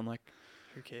deadlift than you. I'm like,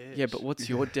 who cares? Yeah, but what's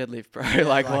your deadlift, bro?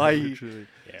 Why are you?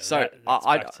 Yeah, so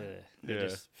they're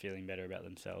just feeling better about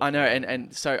themselves. I know,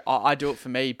 and so I do it for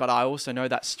me, but I also know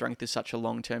that strength is such a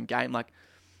long-term game.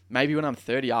 Maybe when I'm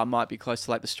 30, I might be close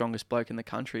to the strongest bloke in the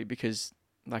country, because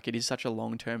it is such a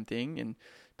long-term thing, and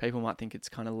people might think it's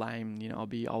kind of lame. I'll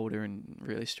be older and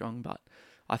really strong, but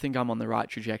I think I'm on the right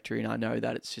trajectory, and I know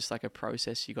that it's just a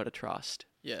process you got to trust.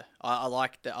 Yeah, I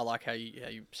like that. I like how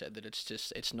you said that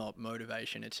it's not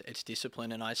motivation, it's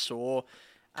discipline. And I saw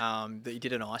that you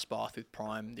did an ice bath with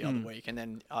Prime the other week, and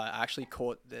then I actually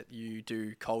caught that you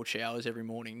do cold showers every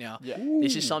morning. Now,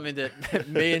 this is something that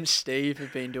me and Steve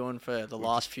have been doing for the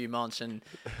last few months, and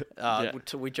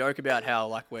we joke about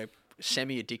how we're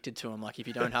semi-addicted to them. If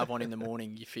you don't have one in the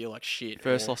morning, you feel like shit.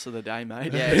 First loss of the day,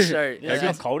 mate. Yeah, so it's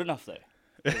not cold enough though.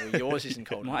 Well, yours isn't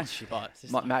cold enough, but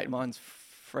mine's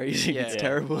freezing. Yeah, it's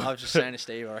terrible. I was just saying to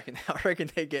Steve, I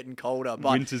reckon they're getting colder.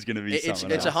 But winter's going to be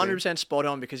something. It's 100% spot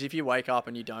on, because if you wake up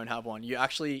and you don't have one, you're a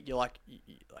coward.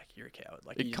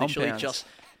 You literally just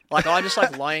I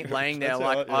just laying there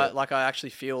I actually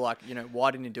feel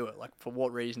why didn't you do it? For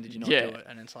what reason did you not do it?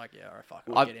 And it's alright, fuck,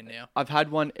 I'll get in now. I've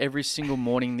had one every single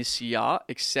morning this year,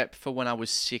 except for when I was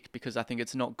sick, because I think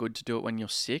it's not good to do it when you're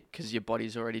sick, because your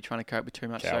body's already trying to cope with too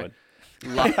much. Coward.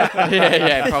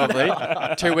 yeah,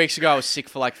 probably. 2 weeks ago, I was sick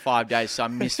for like 5 days, so I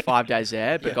missed 5 days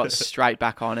there, but got straight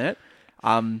back on it.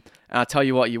 And I tell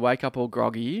you what, you wake up all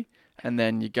groggy, and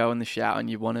then you go in the shower and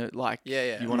you want to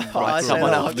you want to write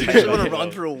someone else. I just want to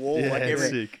run through a wall. Yeah, like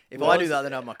if I do that,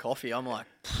 then I have my coffee. I'm like,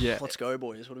 let's go,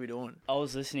 boys. What are we doing? I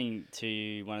was listening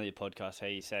to one of your podcasts how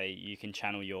you say you can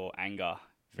channel your anger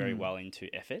very well into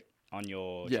effort on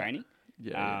your training.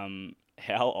 Yeah.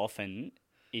 How often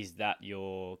is that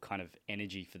your kind of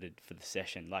energy for the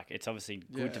session? Like, it's obviously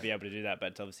good to be able to do that, but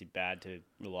it's obviously bad to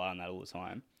rely on that all the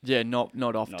time. Yeah, not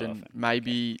often.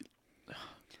 Maybe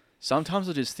sometimes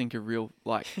I just think of real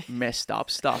like messed up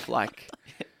stuff. Like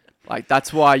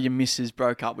that's why your missus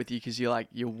broke up with you, because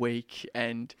you're weak,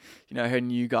 and her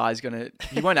new guy's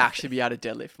you won't actually be able to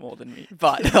deadlift more than me.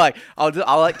 But like I'll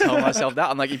like tell myself that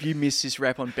I'm like, if you miss this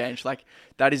rep on bench, like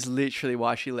that is literally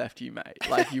why she left you, mate.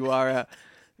 Like you're a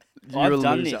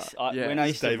done loser. this when I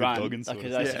used to run,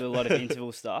 because I used to do a lot of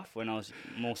interval stuff when I was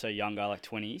more so younger, like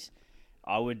 20s.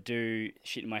 I would do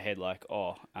shit in my head like,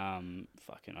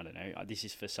 fucking, I don't know, this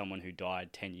is for someone who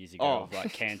died 10 years ago of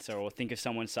like cancer, or think of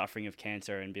someone suffering of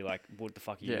cancer and be like, what the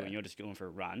fuck are you doing? You're just going for a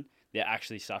run. They're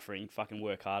actually suffering. Fucking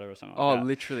work harder or something like that.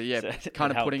 Literally, yeah. So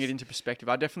kind of putting it into perspective.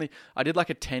 I did like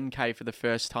a 10K for the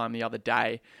first time the other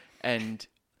day, and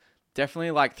definitely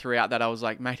like throughout that I was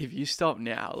like, mate, if you stop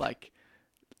now, like,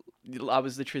 I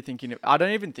was literally thinking, I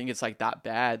don't even think it's like that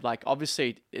bad. Like,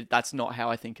 obviously, that's not how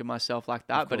I think of myself like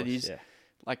that, but it is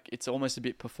like, it's almost a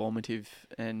bit performative,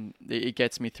 and it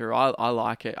gets me through. I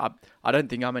like it. I don't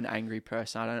think I'm an angry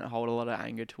person. I don't hold a lot of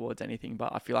anger towards anything,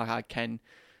 but I feel like I can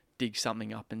dig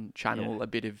something up and channel a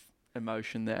bit of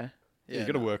emotion there. Yeah,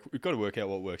 we've got to work out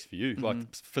what works for you.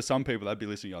 Like, for some people, they'd be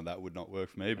listening on that would not work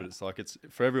for me, but it's like, it's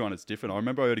for everyone, it's different. I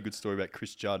remember I heard a good story about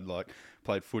Chris Judd, like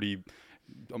played footy.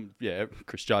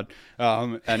 Chris Judd,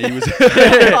 and he was.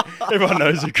 Everyone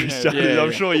knows who Chris Judd is.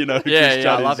 I'm sure you know who Chris Judd is.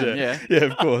 I love him. Yeah,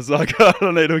 of course. Like, I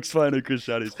don't need to explain who Chris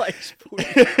Judd is. Plays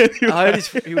footy. I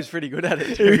heard he was pretty good at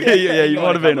it too. Yeah, you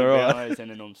might have been alright.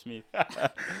 And Norm Smith.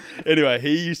 Anyway,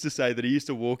 he used to say that he used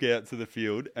to walk out to the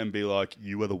field and be like,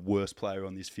 "You are the worst player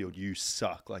on this field. You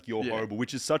suck. Like, you're horrible,"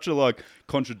 which is such a like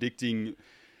contradicting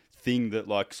thing that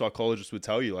like psychologists would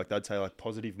tell you. Like, they'd say like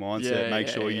positive mindset, make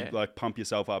sure you like pump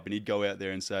yourself up, and he'd go out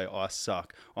there and say, "I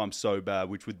suck, I'm so bad,"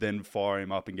 which would then fire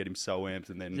him up and get him so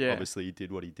amped, and then obviously he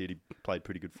did what he did. He played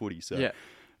pretty good footy, so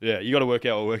you got to work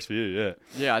out what works for you.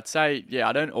 I'd say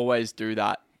I don't always do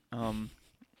that.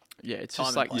 It's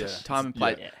just like time and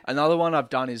place. Another one I've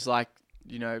done is like,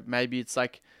 maybe it's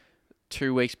like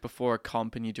 2 weeks before a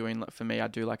comp, and you're doing, like, for me, I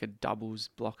do like a doubles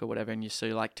block or whatever, and you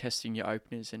see like testing your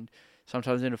openers, and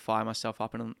sometimes I need to fire myself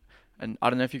up, and I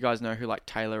don't know if you guys know who like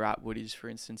Taylor Atwood is, for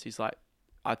instance. He's like,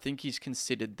 I think he's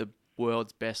considered the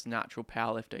world's best natural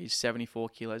powerlifter. He's 74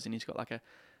 kilos and he's got like a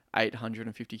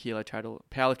 850 kilo total.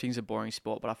 Powerlifting's a boring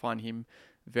sport, but I find him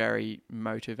very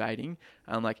motivating.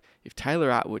 And I'm like, if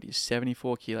Taylor Atwood is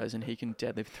 74 kilos and he can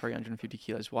deadlift 350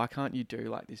 kilos, why can't you do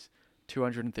like this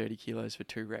 230 kilos for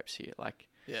 2 reps here? Like,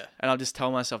 and I'll just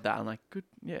tell myself that. I'm like, good,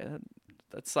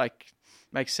 that's like,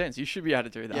 makes sense. You should be able to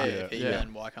do that.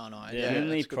 And why can't I? The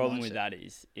only problem with that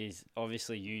is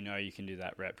obviously you can do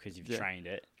that rep because you've trained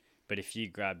it. But if you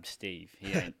grabbed Steve,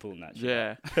 he ain't pulling that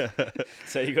shit up.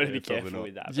 So you got to be careful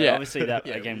with that. But obviously that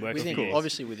again works within, for you.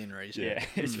 obviously within reason. Yeah,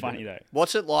 it's funny though.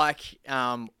 What's it like?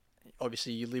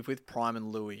 Obviously you live with Prime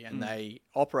and Louis, and they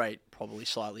operate probably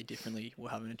slightly differently. We're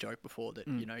having a joke before that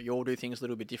you all do things a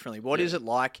little bit differently. What is it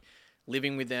like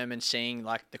living with them and seeing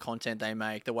like the content they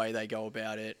make, the way they go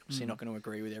about it? Obviously not going to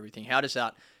agree with everything. How does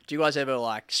that, do you guys ever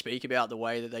like speak about the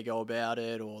way that they go about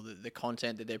it, or the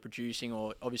content that they're producing?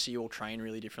 Or obviously you all train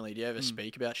really differently. Do you ever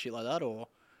speak about shit like that, or?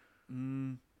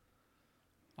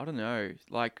 I don't know.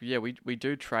 Like, we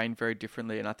do train very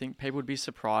differently, and I think people would be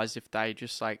surprised if they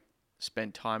just like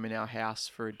spent time in our house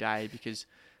for a day, because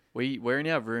we're in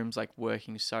our rooms like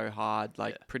working so hard,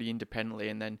 like pretty independently,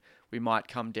 and then we might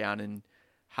come down and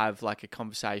have like a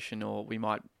conversation, or it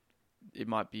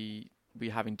might be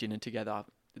we're having dinner together.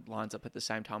 It lines up at the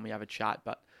same time, we have a chat.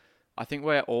 But I think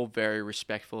we're all very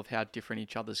respectful of how different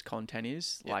each other's content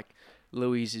is. Like,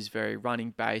 Louise is very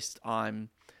running based. I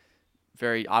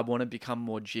want to become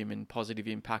more gym and positive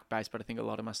impact based, but I think a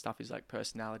lot of my stuff is like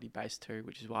personality based too,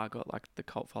 which is why I got like the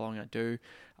cult following I do.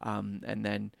 And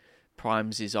then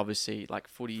Prime's is obviously like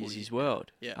footy is his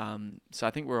world. So I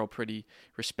think we're all pretty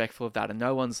respectful of that, and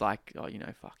no one's like, oh,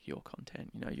 fuck your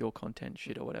content, your content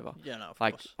shit or whatever. Of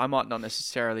like course. I might not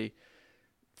necessarily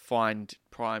find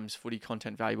Prime's footy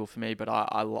content valuable for me, but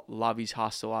I love his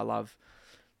hustle. I love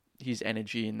his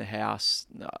energy in the house.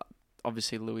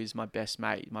 obviously Louis is my best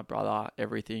mate, my brother,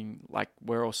 everything. Like,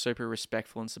 we're all super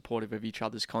respectful and supportive of each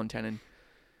other's content, and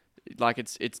like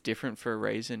it's different for a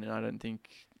reason. And I don't think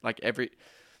like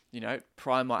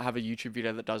Prime might have a YouTube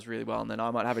video that does really well, and then I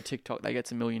might have a TikTok that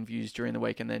gets 1 million views during the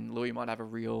week, and then Louis might have a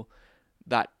reel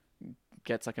that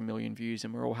gets like 1 million views,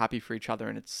 and we're all happy for each other,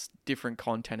 and it's different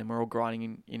content, and we're all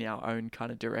grinding in our own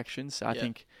kind of direction. So I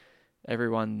think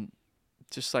everyone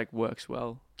just like works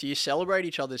well. Do you celebrate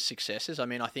each other's successes? I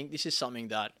mean, I think this is something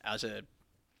that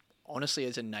honestly,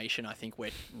 as a nation, I think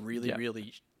we're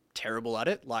really terrible at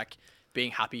it. Like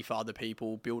being happy for other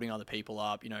people, building other people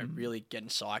up, really getting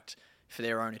psyched for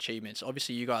their own achievements.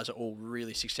 Obviously, you guys are all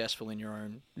really successful in your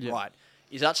own right.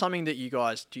 Is that something that you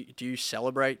guys, do you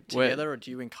celebrate together, or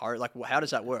do you encourage, like, how does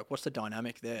that work? What's the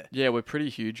dynamic there? Yeah, we're pretty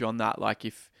huge on that. Like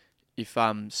if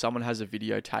someone has a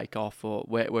video take off, or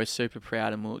we're super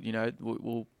proud, and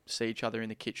we'll see each other in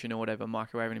the kitchen or whatever,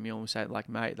 microwaving a meal, and we'll say like,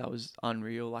 mate, that was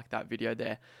unreal, like that video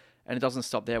there. And it doesn't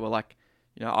stop there. We're like,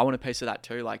 I want a piece of that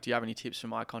too. Like, do you have any tips for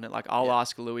my content? Like, I'll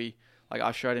ask Louis, like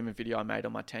I showed him a video I made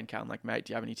on my 10K. I'm like, mate,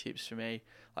 do you have any tips for me?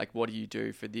 Like, what do you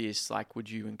do for this? Like, would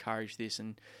you encourage this?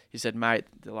 And he said, mate,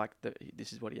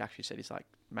 this is what he actually said. He's like,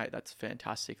 mate, that's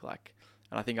fantastic. Like,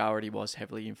 and I think I already was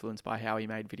heavily influenced by how he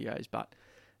made videos,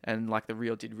 and like the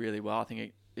reel did really well. I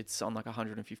think it's on like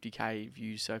 150K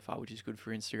views so far, which is good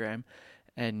for Instagram.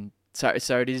 And so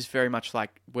it is very much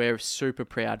like we're super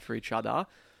proud for each other,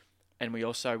 and we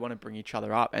also want to bring each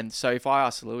other up. And so if I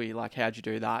ask Louis, like, how'd you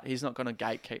do that? He's not going to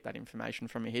gatekeep that information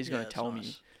from me. He's going to tell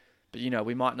me. But,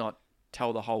 we might not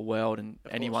tell the whole world and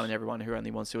anyone and everyone who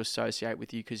only wants to associate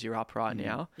with you because you're up right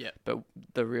now. Yeah. But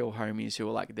the real homies who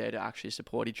are like there to actually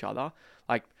support each other.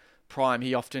 Like Prime,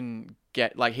 he often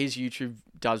his YouTube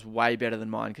does way better than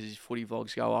mine because his footy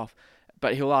vlogs go off.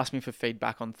 But he'll ask me for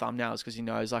feedback on thumbnails because he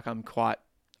knows like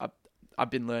I've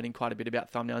been learning quite a bit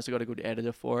about thumbnails. I've got a good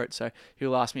editor for it. So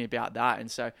he'll ask me about that.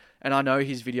 And I know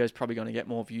his video is probably going to get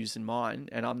more views than mine.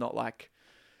 And I'm not like,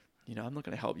 I'm not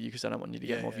going to help you because I don't want you to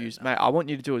get more views. No. Mate, I want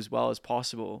you to do as well as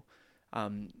possible.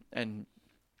 And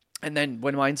then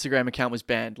when my Instagram account was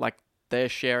banned, like they're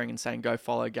sharing and saying, go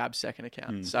follow Gab's second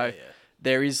account.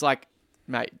 There is like,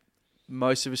 mate,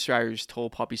 most of Australia is tall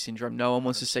poppy syndrome. No one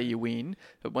wants to see you win,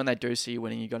 but when they do see you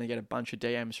winning, you're going to get a bunch of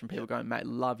DMs from people going, mate,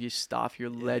 love your stuff.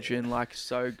 You're a legend. Like,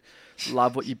 so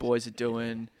love what you boys are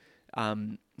doing.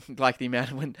 Like the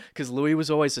amount of because Louis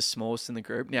was always the smallest in the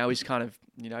group. Now he's kind of,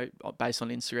 based on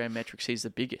Instagram metrics, he's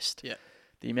the biggest. Yeah.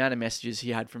 The amount of messages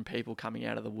he had from people coming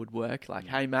out of the woodwork, like,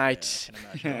 hey, mate,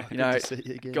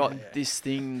 got this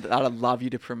thing that I'd love you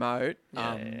to promote.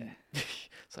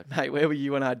 It's like, mate, where were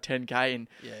you when I had 10K?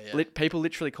 And people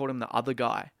literally called him the other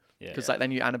guy because they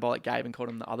knew Anabolic Gabe and called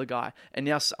him the other guy. And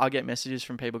now I get messages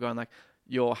from people going like,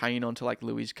 you're hanging on to like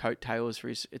Louis' coattails for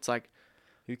his. It's like,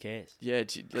 who cares? Yeah,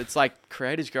 it's like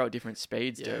creators grow at different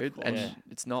speeds, dude, and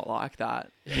it's not like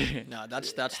that. No,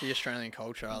 that's the Australian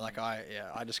culture. Like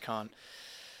I just can't.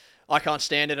 I can't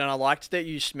stand it, and I liked that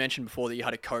you mentioned before that you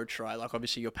had a coach, right? Like,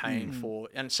 obviously you're paying for,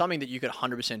 and it's something that you could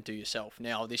 100% do yourself.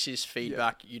 Now, this is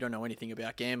feedback. You don't know anything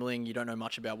about gambling. You don't know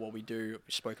much about what we do.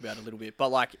 We spoke about it a little bit. But,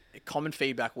 like, common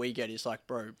feedback we get is like,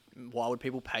 bro, why would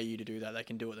people pay you to do that? They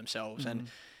can do it themselves. And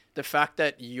the fact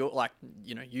that you're, like,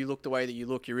 you look the way that you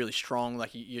look, you're really strong. Like,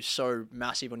 you're so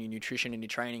massive on your nutrition and your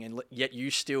training, and yet you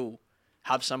still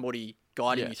have somebody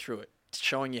guiding you through it,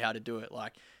 showing you how to do it.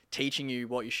 Like, teaching you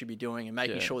what you should be doing and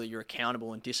making sure that you're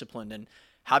accountable and disciplined, and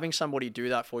having somebody do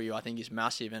that for you, I think is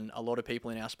massive. And a lot of people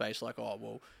in our space are like, oh,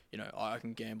 well, I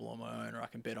can gamble on my own or I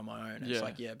can bet on my own. And it's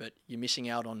like, but you're missing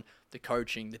out on the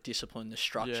coaching, the discipline, the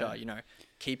structure,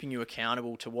 keeping you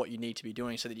accountable to what you need to be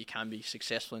doing so that you can be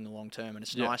successful in the long term. And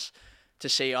it's nice to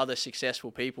see other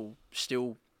successful people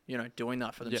still, doing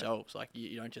that for themselves. Like,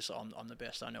 you don't just, I'm the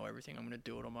best, I know everything, I'm going to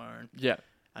do it on my own. Yeah.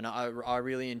 And I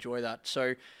really enjoy that.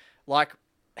 So, like,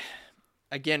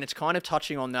 again, it's kind of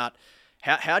touching on that.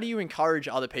 How do you encourage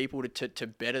other people to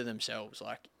better themselves?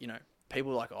 Like,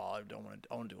 people are like, oh, I want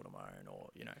to do it on my own, or,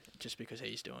 just because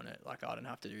he's doing it, like, I don't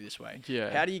have to do this way.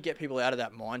 Yeah. How do you get people out of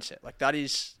that mindset? Like, that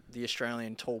is the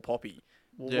Australian tall poppy.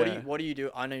 Well, what do you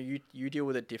do? I know you deal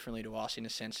with it differently to us in the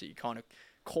sense that you kind of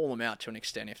call them out to an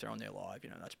extent if they're on their live.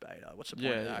 That's beta. What's the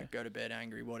point of that? Go to bed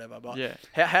angry, whatever. But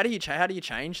how do you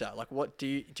change that? Like, what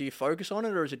do you focus on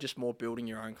it, or is it just more building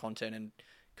your own content and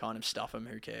kind of stuff them?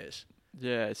 Who cares?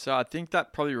 Yeah, so I think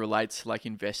that probably relates to like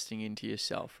investing into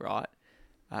yourself, right?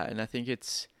 And I think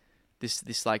it's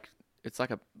this like it's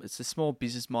a small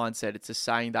business mindset. It's a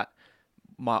saying that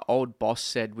my old boss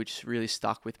said, which really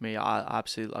stuck with me. I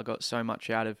got so much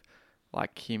out of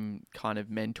like him kind of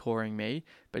mentoring me.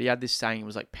 But he had this saying, it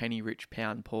was like penny rich,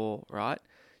 pound poor, right?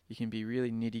 you can be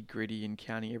really nitty gritty and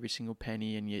counting every single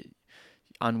penny, and you're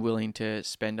unwilling to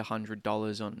spend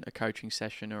 $100 on a coaching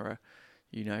session or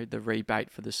the rebate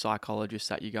for the psychologist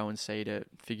that you go and see to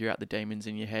figure out the demons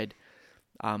in your head.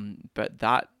 But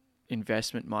that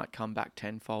investment might come back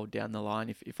tenfold down the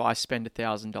line. If I spend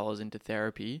 $1,000 into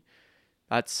therapy,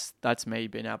 that's me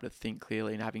being able to think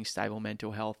clearly and having stable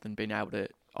mental health and being able to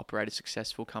operate a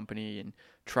successful company and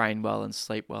train well and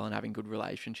sleep well and having good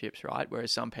relationships, right?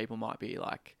 Whereas some people might be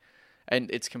like, and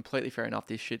it's completely fair enough,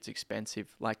 this shit's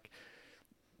expensive. Like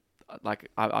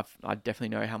I definitely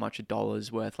know how much $1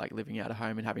 is worth, like living out of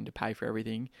home and having to pay for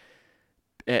everything.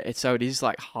 So it is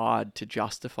like hard to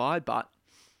justify, but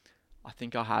I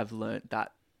think I have learnt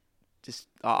that just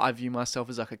I view myself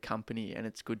as like a company, and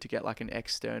it's good to get like an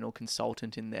external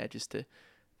consultant in there just to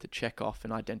check off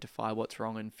and identify what's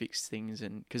wrong and fix things.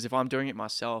 And because if I'm doing it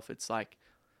myself, it's like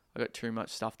I got too much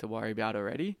stuff to worry about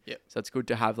already. Yep. So it's good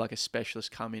to have like a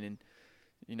specialist come in, and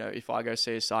if I go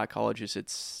see a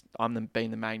psychologist, I'm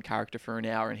being the main character for an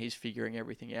hour and he's figuring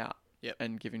everything out. Yep.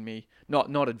 And giving me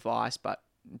not advice, but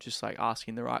just like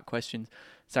asking the right questions.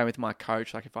 Same with my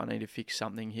coach. Like if I need to fix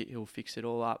something, he'll fix it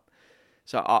all up.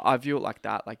 So I view it like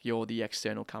that. Like you're the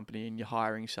external company and you're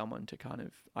hiring someone to kind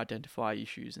of identify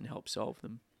issues and help solve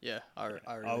them. Yeah, I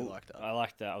really like that. I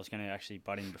like that. I was going to actually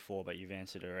butt in before, but you've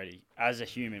answered already. As a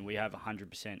human, we have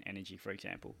 100% energy, for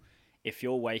example. If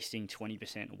you're wasting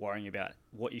 20% worrying about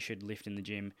what you should lift in the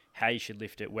gym, how you should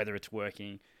lift it, whether it's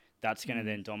working, that's going to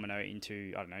then domino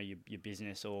into, I don't know, your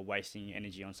business, or wasting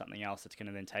energy on something else that's going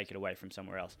to then take it away from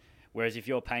somewhere else. Whereas if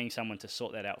you're paying someone to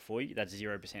sort that out for you, that's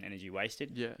 0% energy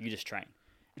wasted. Yeah. You just train.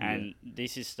 And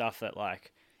this is stuff that,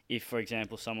 like, if, for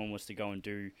example, someone was to go and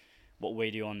do what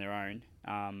we do on their own,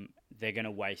 they're going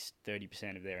to waste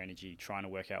 30% of their energy trying to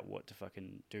work out what to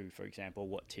fucking do, for example,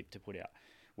 what tip to put out.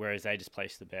 Whereas they just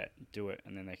place the bet, do it,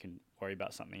 and then they can worry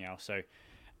about something else. So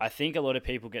I think a lot of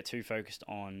people get too focused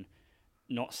on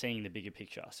not seeing the bigger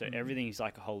picture. So everything's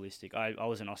like a holistic. I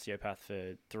was an osteopath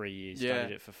for 3 years,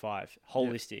 studied it for 5.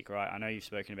 Holistic, right? I know you've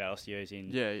spoken about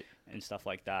osteos and stuff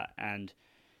like that. And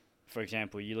for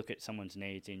example, you look at someone's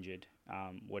knee, it's injured.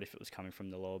 What if it was coming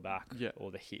from the lower back or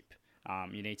the hip?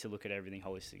 You need to look at everything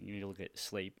holistic. You need to look at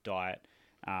sleep, diet,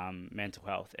 mental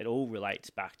health. It all relates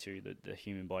back to the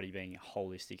human body being a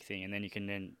holistic thing. And then you can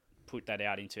then put that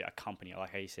out into a company.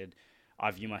 Like how you said,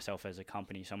 I view myself as a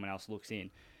company. Someone else looks in.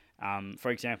 For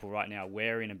example, right now,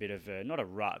 we're in a bit of not a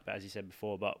rut, but as you said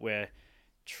before, but we're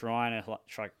trying to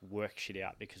work shit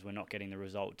out because we're not getting the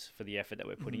results for the effort that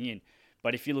we're putting in.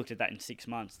 But if you looked at that in 6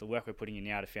 months, the work we're putting in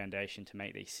now to foundation to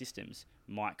make these systems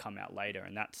might come out later.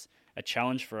 And that's a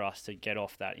challenge for us to get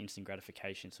off that instant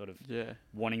gratification, sort of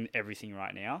wanting everything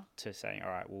right now, to saying, all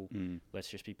right, well, let's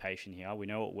just be patient here. We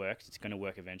know it works. It's going to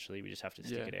work eventually. We just have to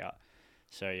stick it out.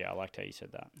 So, I liked how you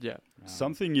said that. Yeah.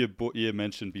 Something you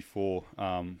mentioned before,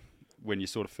 when you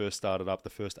sort of first started up, the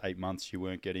first 8 months, you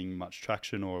weren't getting much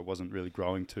traction, or it wasn't really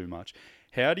growing too much.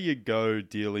 How do you go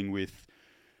dealing with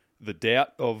the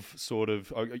doubt of sort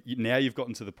of, now you've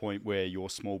gotten to the point where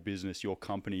your small business, your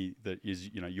company that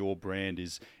is, your brand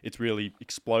it's really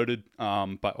exploded,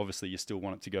 but obviously you still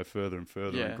want it to go further and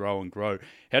further and grow and grow.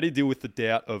 How do you deal with the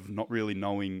doubt of not really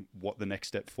knowing what the next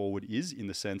step forward is, in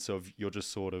the sense of you're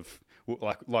just sort of,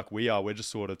 like we are, we're just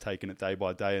sort of taking it day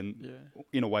by day and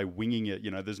in a way winging it.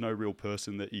 There's no real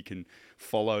person that you can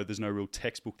follow. There's no real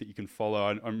textbook that you can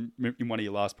follow. I'm in one of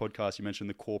your last podcasts, you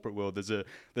mentioned the corporate world. There's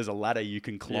a ladder you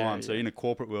can climb. So in a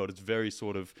corporate world, it's very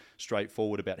sort of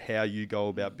straightforward about how you go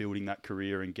about building that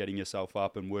career and getting yourself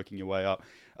up and working your way up.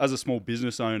 As a small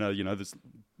business owner,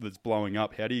 that's blowing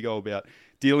up, how do you go about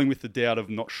dealing with the doubt of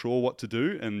not sure what to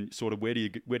do, and sort of where do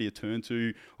you turn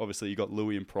to? Obviously, you got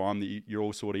Louis and Prime, that you're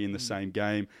all sort of in the same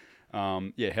game. How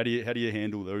do you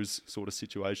handle those sort of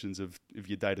situations of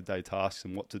your day-to-day tasks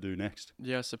and what to do next?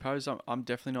 Yeah, I suppose I'm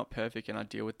definitely not perfect, and I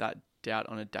deal with that doubt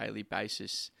on a daily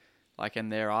basis. Like,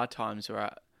 and there are times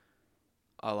where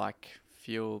I like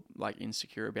feel like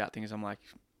insecure about things. I'm like,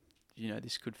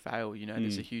 this could fail.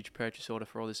 There's a huge purchase order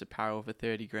for all this apparel for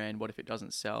 30 grand. What if it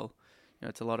doesn't sell?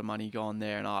 It's a lot of money gone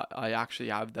there. And I actually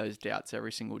have those doubts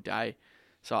every single day.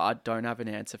 So I don't have an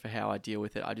answer for how I deal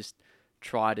with it. I just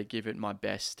try to give it my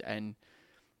best. And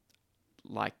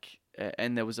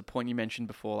there was a point you mentioned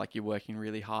before, like you're working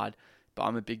really hard, but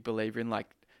I'm a big believer in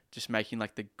like just making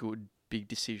like the good big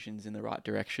decisions in the right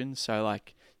direction. So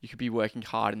like you could be working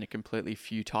hard in a completely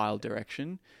futile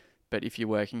direction, but if you're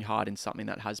working hard in something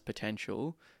that has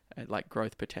potential, like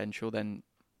growth potential, then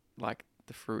like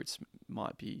the fruits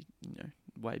might be,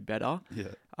 way better.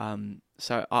 Yeah.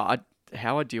 So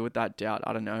how I deal with that doubt,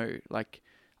 I don't know. Like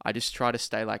I just try to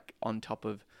stay like on top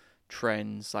of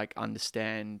trends, like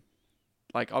understand,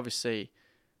 like obviously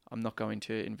I'm not going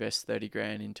to invest 30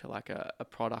 grand into like a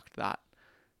product that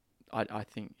I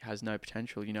think has no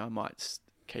potential. You know, I might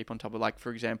keep on top of, like,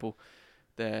 for example,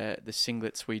 the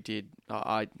singlets we did.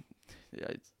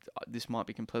 This might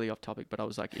be completely off topic, but I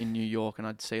was like in New York and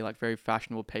I'd see like very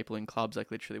fashionable people in clubs,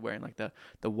 like literally wearing like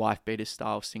the wife beater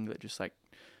style singlet, just like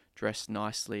dressed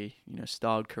nicely, you know,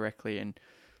 styled correctly. And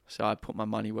so I put my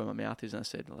money where my mouth is and I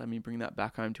said, let me bring that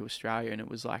back home to Australia. And it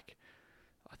was like,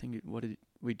 I think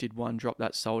we did one drop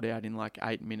that sold out in like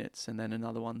 8 minutes, and then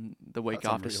another one the week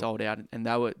after sold out, and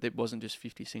it wasn't just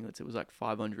 50 singlets, it was like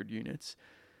 500 units.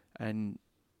 And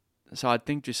so I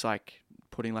think just like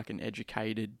putting like an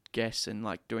educated guess and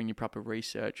like doing your proper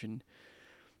research and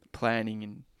planning,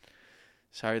 and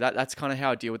so that's kind of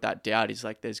how I deal with that doubt, is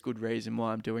like there's good reason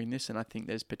why I'm doing this and I think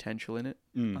there's potential in it.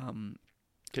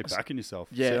 Keep backing yourself.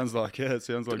 Yeah. Sounds like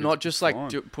not just like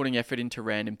putting effort into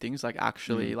random things, like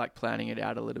actually like planning it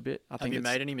out a little bit. Have you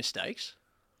made any mistakes?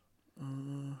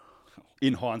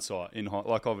 In hindsight,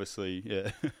 like obviously,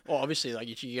 yeah. Well, obviously, like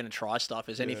if you're going to try stuff,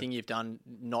 has anything you've done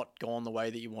not gone the way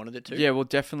that you wanted it to? Yeah, well,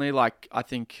 definitely. Like I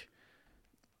think,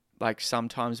 like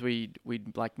sometimes we'd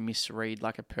like misread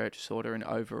like a purchase order and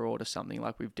overorder something.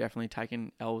 Like we've definitely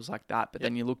taken L's like that. But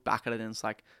then you look back at it and it's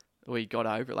like we got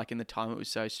over it. Like in the time it was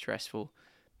so stressful,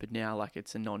 but now like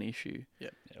it's a non-issue. Yeah,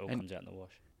 it all comes out in the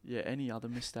wash. Yeah. Any other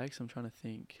mistakes? I'm trying to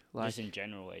think. Like just in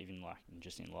general, even like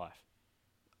just in life.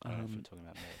 I don't know if we're talking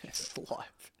about more. It's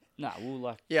life. Nah, well,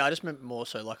 like... Yeah, I just meant more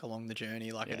so like along the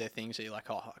journey, like are there things that you're like,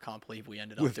 oh, I can't believe we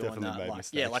ended up doing that. Like,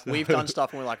 yeah, like we've done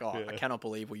stuff and we're like, oh, I cannot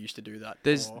believe we used to do that.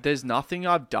 There's nothing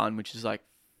I've done which is like,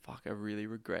 fuck, I really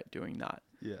regret doing that.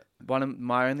 Yeah. One of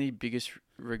my only biggest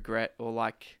regret or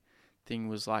like thing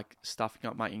was like stuffing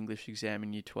up my English exam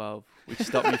in year 12, which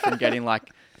stopped me from getting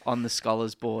like on the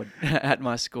scholars board at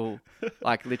my school.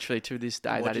 Like literally to this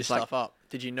day, that is like stuff up.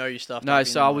 Did you know you stuffed up? No,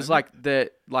 so I was like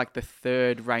the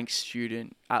third ranked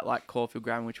student at like Caulfield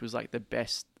Grammar, which was like the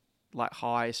best, like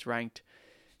highest ranked.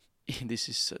 This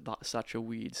is such a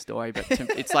weird story, but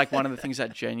it's like one of the things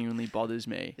that genuinely bothers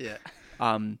me. Yeah.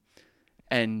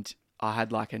 And I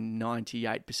had like a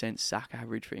 98% SAC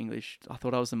average for English. I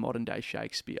thought I was the modern day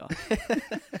Shakespeare.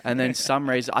 And then some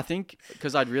reason, I think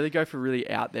because I'd really go for really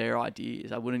out there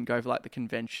ideas. I wouldn't go for like the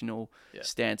conventional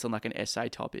stance on like an essay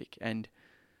topic. And,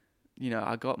 you know,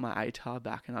 I got my ATAR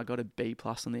back and I got a B+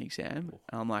 on the exam.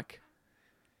 And I'm like,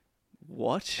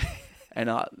 what? And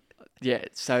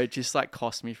so it just like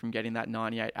cost me from getting that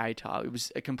 98 ATAR. It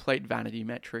was a complete vanity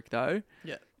metric though.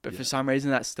 Yeah. But for some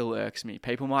reason, that still irks me.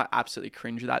 People might absolutely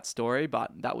cringe at that story, but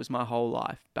that was my whole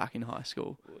life back in high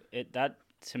school. That,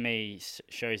 to me,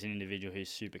 shows an individual who's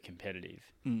super competitive,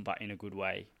 but in a good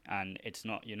way. And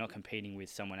you're not competing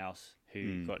with someone else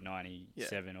who got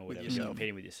 97 or whatever. You're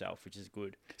competing with yourself, which is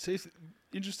good. See, it's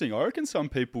interesting. I reckon some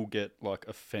people get like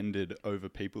offended over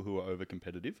people who are over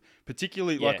competitive,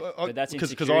 particularly but that's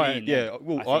because I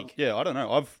don't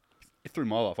know. Through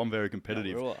my life, I'm very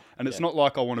competitive, and it's not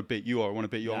like I want to beat you or I want to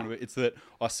beat you. It's that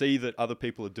I see that other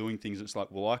people are doing things. It's like,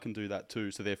 well, I can do that too,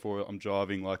 so therefore I'm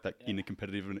driving like that inner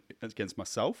competitive against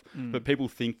myself. But people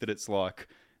think that it's like,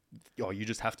 oh, you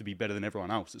just have to be better than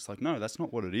everyone else. It's like, no, that's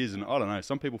not what it is. And I don't know.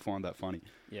 Some people find that funny.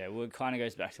 Yeah, well, it kind of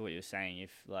goes back to what you were saying.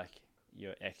 If like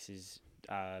your ex's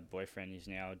boyfriend is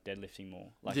now deadlifting more.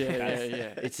 Like,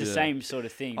 it's the same sort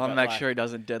of thing. I'll make sure he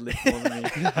doesn't deadlift more than me.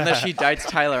 Unless she dates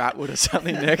Taylor Atwood or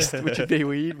something next, which would be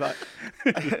weird. But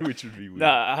No,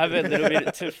 I have a little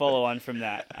bit to follow on from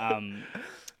that.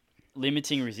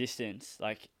 Limiting resistance.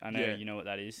 Like, I know you know what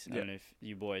that is. I don't know if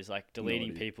you boys, like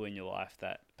deleting people in your life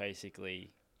that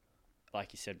basically,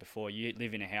 like you said before, you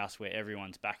live in a house where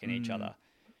everyone's backing each other.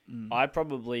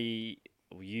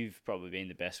 You've probably been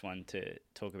the best one to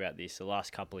talk about this the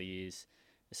last couple of years,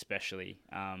 especially.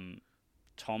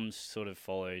 Tom's sort of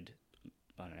followed,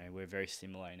 I don't know, we're very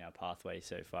similar in our pathway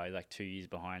so far. Like 2 years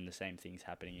behind, the same things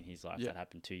happening in his life that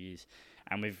happened 2 years.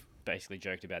 And we've basically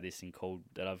joked about this and called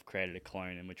that I've created a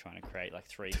clone and we're trying to create like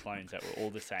 3 clones that were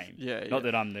all the same. Not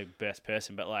that I'm the best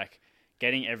person, but like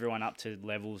getting everyone up to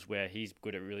levels where he's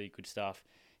good at really good stuff.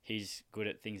 He's good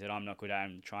at things that I'm not good at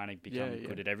and trying to become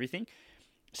good at everything.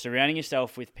 Surrounding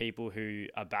yourself with people who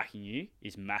are backing you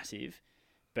is massive,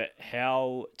 but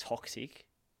how toxic,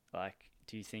 like,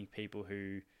 do you think people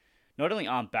who not only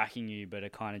aren't backing you, but are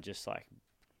kind of just like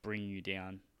bringing you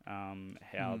down,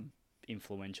 how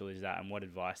influential is that? And what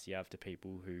advice do you have to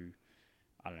people who,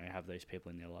 I don't know, have those people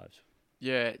in their lives?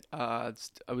 Yeah, I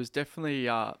was definitely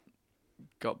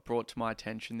got brought to my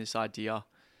attention this idea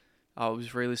I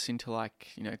was re-listening to like,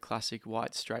 classic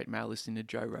white straight male listening to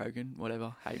Joe Rogan,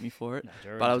 whatever, hate me for it.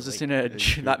 No, But I was listening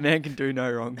to, that man can do no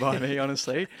wrong by me,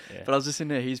 honestly. Yeah. But I was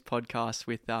listening to his podcast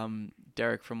with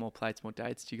Derek from More Plates, More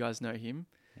Dates. Do you guys know him?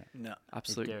 No.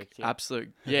 Absolute, Derek, yeah.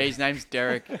 absolute. Yeah, his name's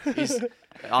Derek.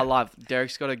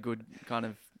 Derek's got a good kind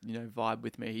of, vibe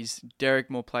with me. Derek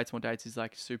More Plates, More Dates is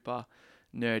like super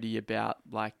nerdy about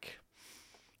like,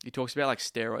 he talks about like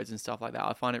steroids and stuff like that.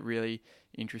 I find it really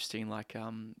interesting. Like,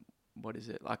 what is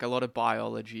it? Like a lot of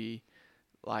biology,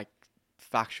 like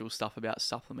factual stuff about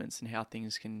supplements and how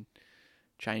things can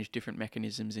change different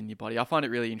mechanisms in your body. I find it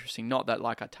really interesting. Not that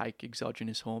like I take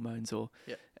exogenous hormones or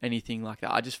anything like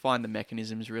that. I just find the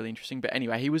mechanisms really interesting. But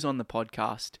anyway, he was on the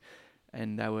podcast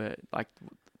and they were like,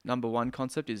 number one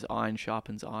concept is iron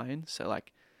sharpens iron. So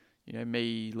like,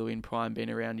 me, Louis and Prime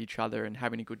being around each other and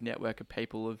having a good network of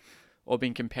people or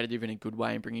being competitive in a good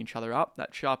way and bringing each other up,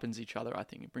 that sharpens each other, I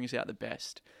think. It brings out the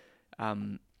best.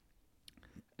 And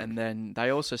then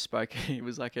they also spoke, it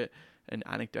was like an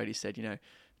anecdote. He said,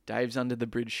 Dave's under the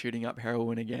bridge shooting up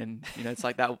heroin again. It's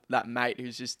like that mate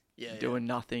who's just doing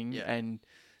nothing and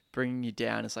bringing you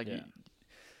down. It's like,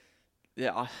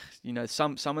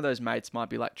 some of those mates might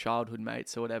be like childhood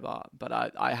mates or whatever, but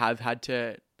I have had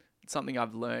to, something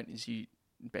I've learned is you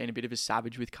being a bit of a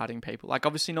savage with cutting people. Like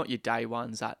obviously not your day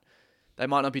ones that they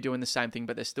might not be doing the same thing,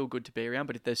 but they're still good to be around.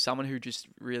 But if there's someone who just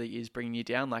really is bringing you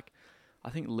down, like I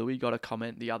think Louis got a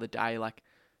comment the other day, like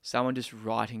someone just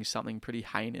writing something pretty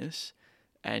heinous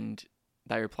and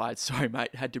they replied, sorry,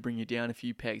 mate, had to bring you down a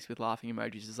few pegs with laughing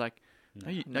emojis. It's like,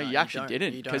 no, you actually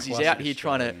didn't, because he's out here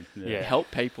trying to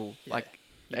help people. Yeah. Like,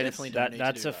 you definitely don't need to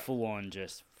that's do a that. full-on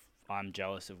just, I'm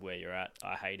jealous of where you're at.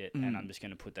 I hate it, and I'm just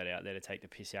going to put that out there to take the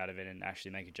piss out of it and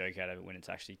actually make a joke out of it when it's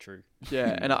actually true.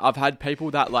 Yeah, and I've had people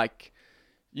that like,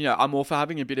 I'm all for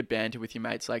having a bit of banter with your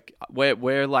mates. Like,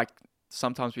 we're like,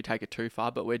 sometimes we take it too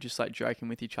far, but we're just like joking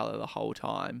with each other the whole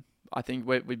time. I think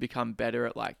we become better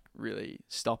at like really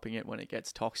stopping it when it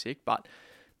gets toxic. But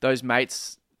those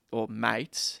mates,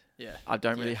 I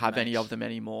don't really have any of them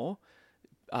anymore,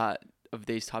 of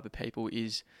these type of people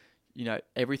is,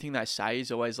 everything they say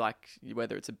is always like,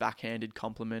 whether it's a backhanded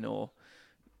compliment or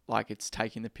like it's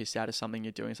taking the piss out of something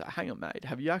you're doing. It's like, hang on, mate,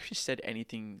 have you actually said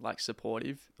anything like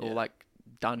supportive or like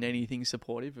done anything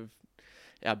supportive of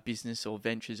our business or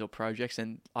ventures or projects?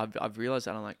 And I've realized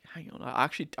that I'm like, hang on, I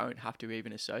actually don't have to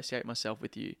even associate myself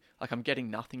with you. Like I'm getting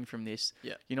nothing from this.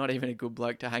 Yeah. You're not even a good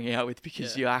bloke to hang out with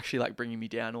because you're actually like bringing me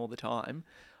down all the time.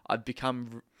 I've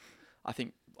become, I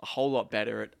think, a whole lot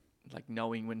better at like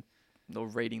knowing when or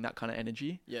reading that kind of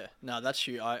energy. Yeah, no, that's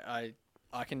true. I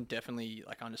can definitely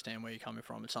like understand where you're coming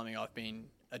from. It's something I've been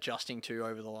adjusting to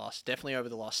over the last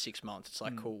 6 months. It's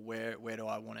like, cool, where do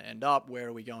I want to end up? Where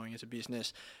are we going as a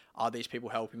business? Are these people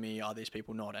helping me? Are these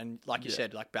people not? And like you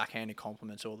said, like backhanded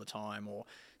compliments all the time or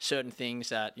certain things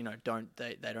that,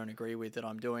 they don't agree with that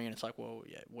I'm doing. And it's like, well,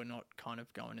 we're not kind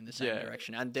of going in the same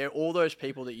direction. And they're all those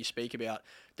people that you speak about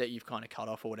that you've kind of cut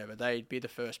off or whatever. They'd be the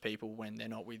first people when they're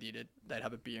not with you they'd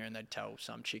have a beer and they'd tell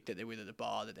some chick that they're with at the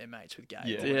bar that they're mates with Gabe.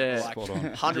 Like,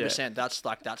 100%.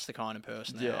 That's the kind of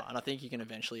person they are. And I think you can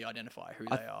eventually identify who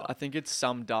they are. I think it's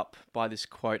summed up by this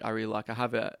quote I really like. I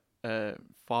have a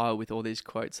file with all these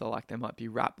quotes. I like, they might be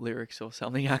rap lyrics or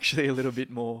something actually a little bit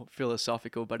more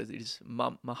philosophical, but it is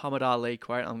Muhammad Ali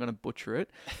quote. I'm going to butcher it,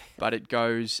 but it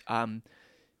goes,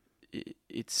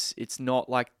 it's not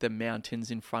like the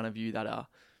mountains in front of you that are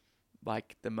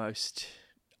like the most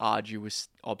arduous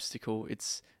obstacle.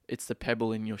 It's the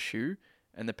pebble in your shoe,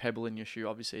 and the pebble in your shoe,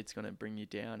 obviously it's going to bring you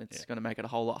down. It's going to make it a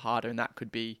whole lot harder. And that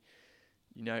could be,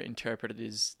 interpreted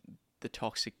as the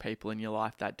toxic people in your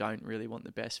life that don't really want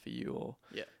the best for you or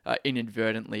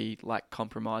inadvertently like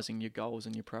compromising your goals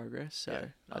and your progress. So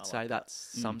I'd say that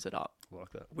sums it up. I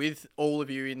like that. With all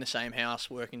of you in the same house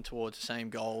working towards the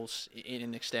same goals in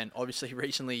an extent, obviously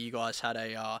recently you guys had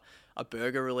a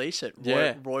burger release at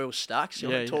Royal Stacks. You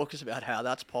want to talk us about how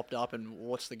that's popped up and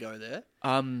what's the go there?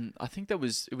 I think it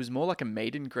was more like a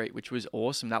meet and greet, which was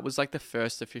awesome. That was like the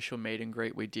first official meet and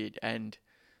greet we did, and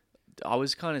I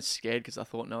was kind of scared because I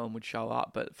thought no one would show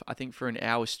up, but I think for an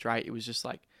hour straight, it was just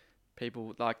like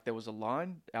people, like there was a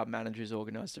line. Our managers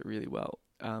organised it really well.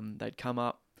 They'd come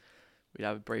up, we'd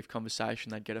have a brief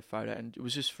conversation, they'd get a photo, and it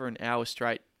was just for an hour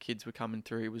straight. Kids were coming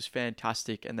through. It was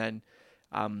fantastic. And then,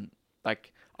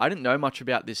 like I didn't know much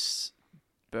about this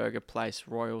burger place,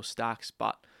 Royal Stacks,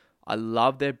 but I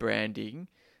love their branding.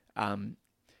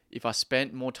 If I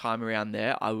spent more time around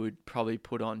there, I would probably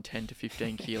put on 10 to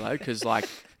 15 kilo because like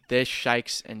their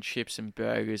shakes and chips and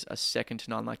burgers are second to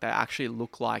none. Like they actually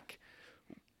look like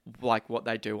like what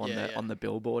they do on on the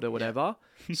billboard or whatever.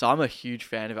 So I'm a huge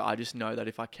fan of it. I just know that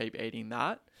if I keep eating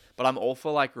that, but I'm all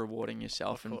for like rewarding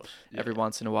yourself and every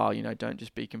once in a while, you know, don't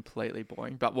just be completely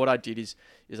boring. But what I did is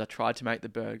I tried to make the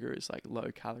burger as like low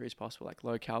calorie as possible, like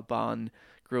low cal bun,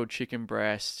 grilled chicken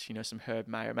breast, you know, some herb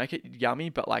mayo, make it yummy,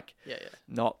 but like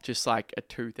not just like a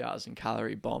 2,000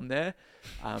 calorie bomb there.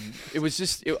 It was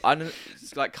just,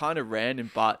 it's like kind of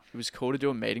random, but it was cool to do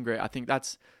a meet and greet. I think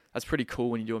that's pretty cool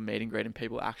when you do a meet and greet and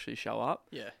people actually show up.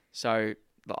 Yeah. So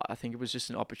I think it was just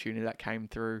an opportunity that came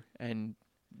through, and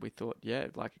we thought,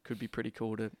 like it could be pretty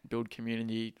cool to build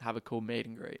community, have a cool meet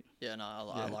and greet. Yeah, no,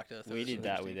 I liked it. We did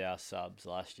that with our subs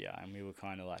last year, and we were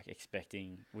kind of like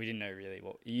expecting, we didn't know really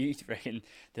what, you reckon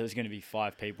there was going to be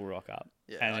 5 people rock up.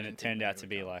 Yeah, and then it turned out to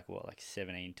be like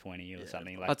 17, 20 or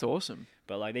something. Like that's awesome.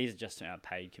 But like these are just our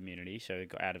paid community, so we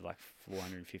got out of like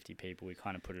 450 people, we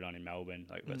kind of put it on in Melbourne,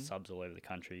 like we've got subs all over the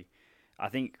country. I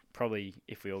think probably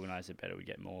if we organised it better, we'd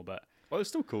get more, but... Well, it's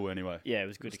still cool anyway. Yeah, it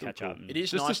was good to catch up. It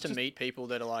is nice to meet people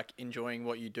that are like enjoying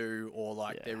what you do, or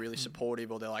like they're really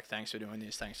supportive, or they're like, thanks for doing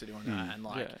this, thanks for doing that. And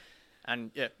like,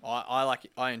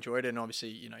 I enjoyed it. And obviously,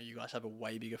 you know, you guys have a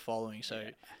way bigger following. So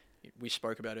we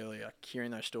spoke about earlier, like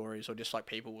hearing those stories, or just like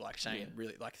people like saying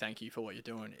really like, thank you for what you're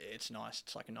doing. It's nice.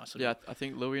 It's like a nice little... Yeah, I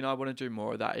think Louis and I want to do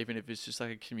more of that, even if it's just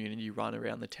like a community run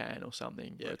around the tan or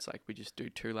something. Yeah. Where it's like we just do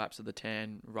 2 laps of the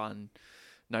tan, run,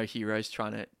 no heroes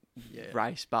trying to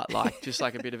race, but like just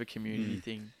like a bit of a community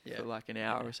thing for like an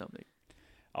hour or something.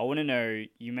 I want to know,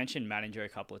 you mentioned manager a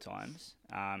couple of times,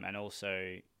 and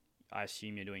also I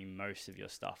assume you're doing most of your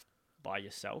stuff by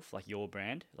yourself, like your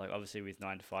brand. Like obviously with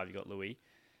 9 to 5 you got Louis,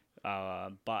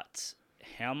 but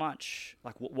how much,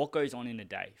 like what goes on in a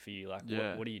day for you? Like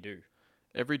what do you do?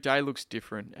 Every day looks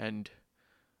different, and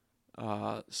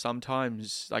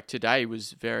sometimes like today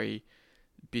was very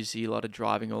busy, a lot of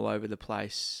driving all over the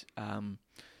place.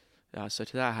 So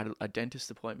today I had a dentist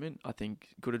appointment. I think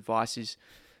good advice is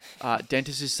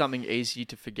dentist is something easy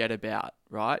to forget about,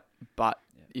 right? But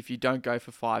if you don't go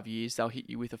for 5 years, they'll hit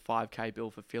you with a 5K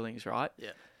bill for fillings, right?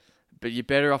 Yeah. But you're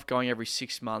better off going every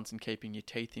 6 months and keeping your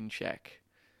teeth in check,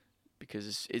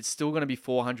 because it's still going to be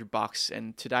 $400.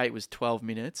 And today it was 12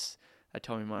 minutes. They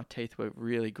told me my teeth were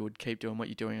really good. Keep doing what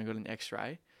you're doing. I got an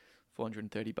X-ray.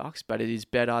 $430, but it is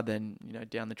better than, you know,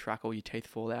 down the track all your teeth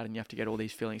fall out and you have to get all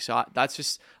these fillings. So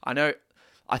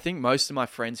I think most of my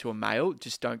friends who are male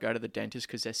just don't go to the dentist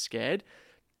because they're scared.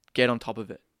 Get on top of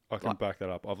it. I can back that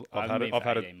up.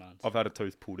 I've had a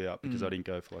tooth pulled out because I didn't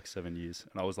go for like 7 years,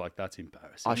 and I was like, that's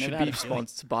embarrassing. I should be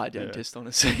sponsored by a dentist,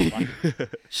 honestly.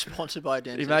 Sponsored by a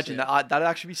dentist. Imagine that. That'd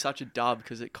actually be such a dub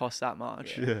because it costs that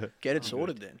much. Yeah. Get it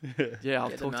sorted then. Yeah,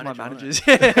 I'll talk to my managers.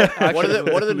 What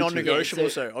are the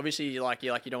non-negotiables? So obviously, you don't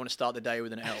want to start the day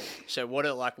with an L. So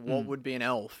what would be an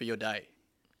L for your day?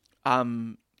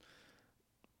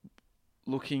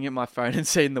 Looking at my phone and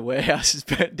seeing the warehouse is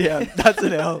burnt down. That's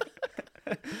an L.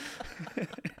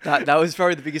 That was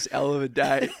probably the biggest L of a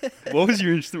day. What was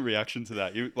your instant reaction to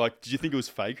that? Did you think it was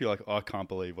fake? You're like, I can't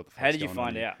believe what the fuck's How did you going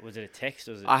find on out? Was it a text?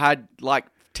 Or was it... I had like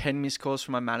 10 missed calls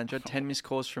from my manager, 10 missed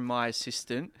calls from my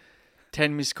assistant,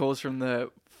 10 missed calls from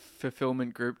the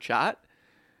fulfillment group chat.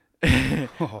 I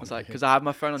was like, because I have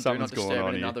my phone on Do Not Disturb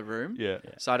in another room. Yeah.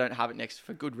 So I don't have it next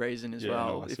for good reason as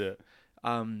well. Nice,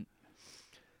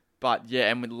 But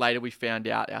yeah, and later we found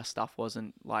out our stuff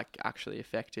wasn't like actually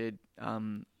affected,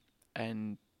 and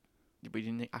we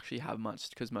didn't actually have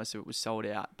much because most of it was sold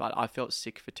out. But I felt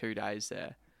sick for 2 days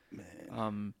there.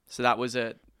 Man. So that was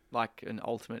an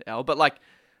ultimate L. But like,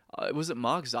 was it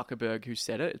Mark Zuckerberg who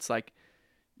said it? It's like,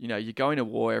 you know, you're going to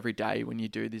war every day when you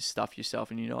do this stuff yourself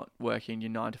and you're not working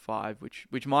your 9 to 5,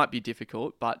 which might be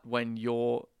difficult, but when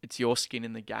it's your skin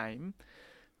in the game.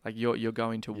 Like you're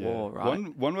going to war,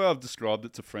 right? One way I've described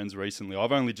it to friends recently,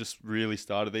 I've only just really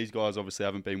started. These guys obviously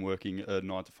haven't been working a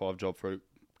 9 to 5 job for a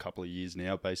couple of years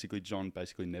now. Basically, John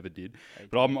basically never did.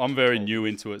 But I'm very new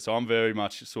into it, so I'm very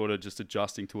much sort of just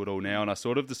adjusting to it all now. And I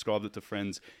sort of described it to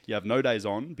friends: you have no days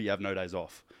on, but you have no days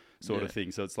off. Sort of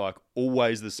thing. So it's like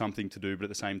always there's something to do, but at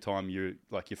the same time you're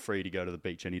free to go to the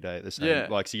beach any day at the same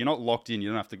so you're not locked in, you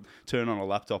don't have to turn on a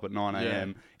laptop at 9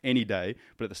 a.m. any day,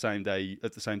 but at the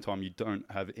same time you don't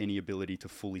have any ability to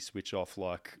fully switch off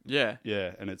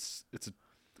and it's an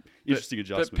interesting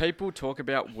adjustment. But people talk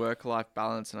about work-life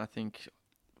balance, and I think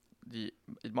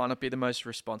it might not be the most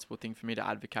responsible thing for me to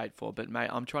advocate for, but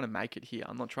mate, I'm trying to make it here.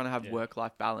 I'm not trying to have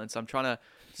work-life balance. I'm trying to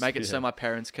make it so my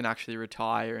parents can actually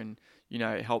retire and, you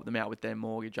know, help them out with their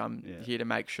mortgage. I'm here to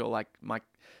make sure, like,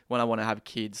 when I want to have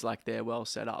kids, like, they're well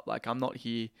set up. Like, I'm not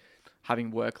here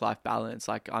having work-life balance.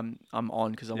 Like, I'm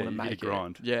on because I want to make it.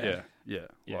 Grind.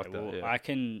 I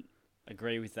can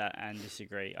agree with that and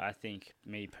disagree. I think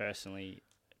me personally,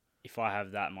 if I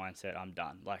have that mindset, I'm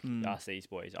done. Like ask these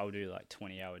boys, I'll do like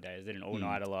 20-hour days. I did an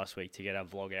all-nighter last week to get our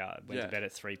vlog out. Went to bed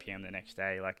at 3 p.m. the next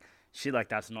day. Like shit like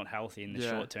that's not healthy in the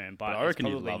short term, but I reckon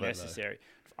it's you probably love it, necessary.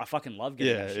 I fucking love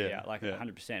getting that shit out, like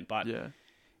 100%. But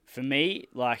for me,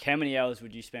 like how many hours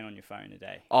would you spend on your phone a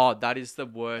day? Oh, that is the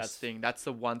worst thing. That's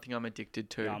the one thing I'm addicted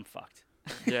to. Yeah, I'm fucked.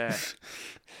 Yeah.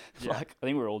 Like I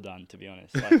think we're all done, to be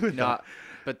honest. Like, no,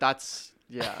 but that's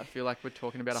I feel like we're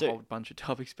talking about a whole bunch of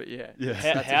topics, but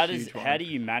how do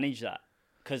you manage that?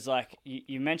 Because like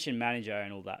you mentioned manager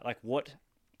and all that. Like what?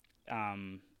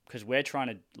 Because we're trying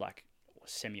to like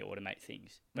semi-automate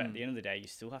things, but at the end of the day, you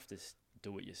still have to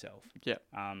do it yourself. Yeah.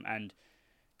 And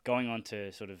going on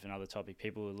to sort of another topic,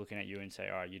 people are looking at you and say,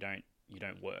 "Oh, you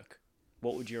don't work."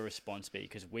 What would your response be?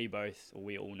 Because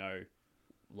we all know,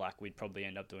 like we'd probably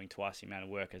end up doing twice the amount of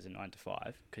work as a 9 to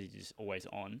 5 because you're just always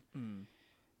on.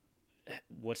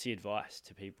 What's the advice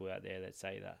to people out there that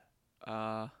say that?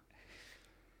 I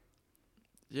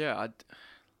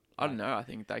don't know. I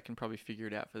think they can probably figure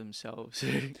it out for themselves.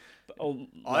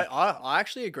 I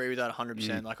actually agree with that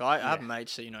 100%. Like I have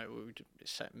mates that, we would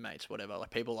say mates, whatever. Like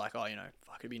people like,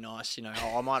 fuck, it'd be nice,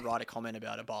 I might write a comment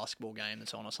about a basketball game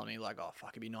that's on or something like,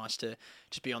 fuck, it'd be nice to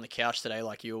just be on the couch today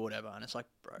like you or whatever. And it's like,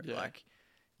 bro, like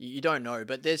you don't know,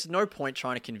 but there's no point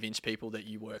trying to convince people that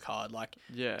you work hard. Like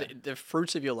the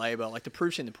fruits of your labor, like the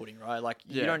proof's in the pudding, right? Like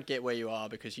you don't get where you are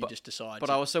because you just decide.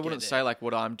 But I also wouldn't say like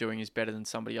what I'm doing is better than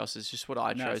somebody else. It's just what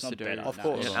I chose to do. Of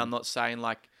course. And I'm not saying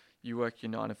like you work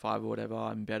your 9 to 5 or whatever,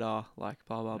 I'm better, like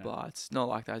blah, blah, blah. It's not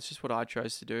like that. It's just what I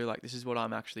chose to do. Like this is what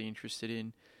I'm actually interested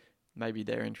in. Maybe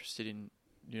they're interested in,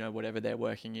 whatever they're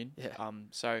working in.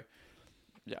 So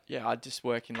I just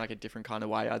work in like a different kind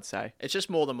of way, I'd say. It's just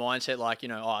more the mindset, like,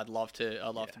 I'd love to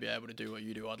be able to do what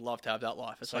you do. I'd love to have that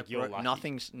life. It's like you're lucky.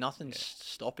 nothing's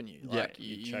stopping you. Like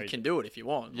you can do it if you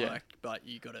want. Like, but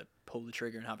you got to pull the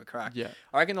trigger and have a crack.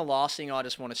 I reckon the last thing I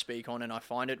just want to speak on, and I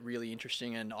find it really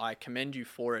interesting, and I commend you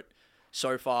for it.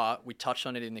 So far, we touched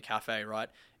on it in the cafe, right?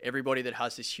 Everybody that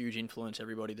has this huge influence,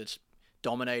 everybody that's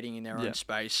dominating in their own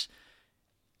space.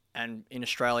 And in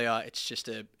Australia, it's just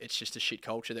a shit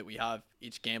culture that we have.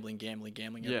 It's gambling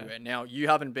everywhere. Now, you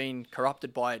haven't been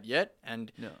corrupted by it yet,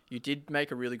 and you did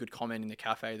make a really good comment in the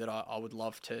cafe that I would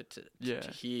love to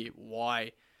hear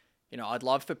why. I'd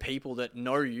love for people that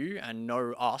know you and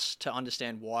know us to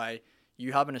understand why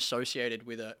you haven't associated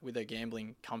with a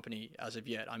gambling company as of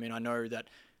yet. I mean, I know that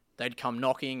they'd come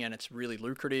knocking and it's really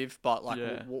lucrative, but like,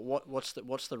 what's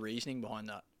the reasoning behind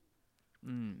that?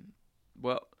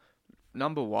 Well,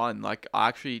 number one, like I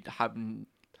actually haven't.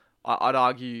 I'd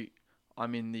argue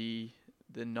I'm in the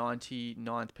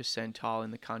 99th percentile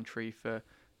in the country for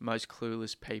most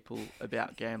clueless people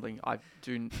about gambling. I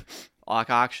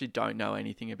actually don't know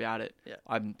anything about it.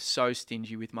 I'm so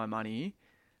stingy with my money.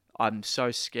 I'm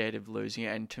so scared of losing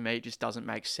it, and to me, it just doesn't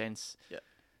make sense.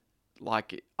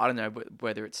 Like I don't know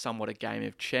whether it's somewhat a game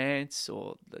of chance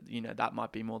or that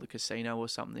might be more the casino or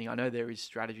something. I know there is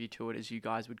strategy to it, as you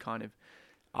guys would kind of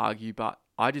argue, but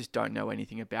I just don't know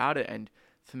anything about it. And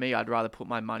for me, I'd rather put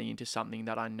my money into something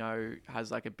that I know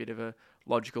has like a bit of a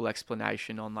logical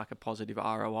explanation on like a positive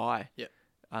ROI.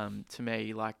 To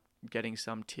me, like getting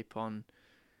some tip on,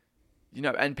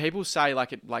 and people say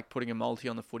like putting a multi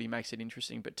on the footy makes it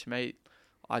interesting, but to me,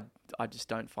 I just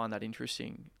don't find that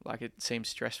interesting. Like it seems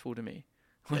stressful to me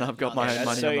when I've got my own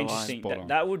money on the line.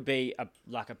 That would be a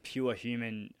pure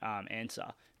human answer,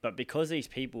 but because these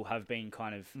people have been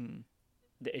kind of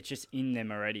it's just in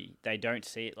them already. They don't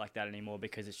see it like that anymore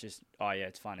because it's just,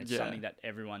 it's fun. It's something that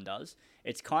everyone does.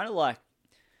 It's kind of like,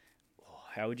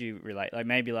 how would you relate? Like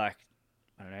maybe like,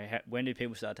 I don't know, when did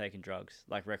people start taking drugs?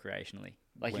 Like recreationally?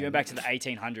 Like you go back to the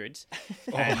 1800s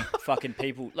and fucking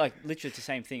people, like literally it's the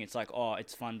same thing. It's like,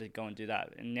 it's fun to go and do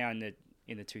that. And now in the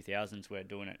 2000s, we're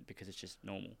doing it because it's just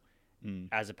normal.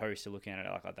 As opposed to looking at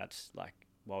it like, that's like,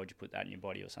 why would you put that in your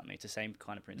body or something? It's the same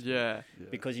kind of principle.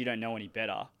 Because you don't know any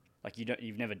better. Like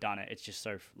you've never done it. It's just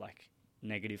so like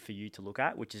negative for you to look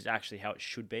at, which is actually how it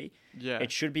should be.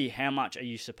 It should be how much are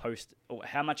you or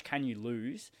how much can you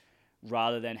lose,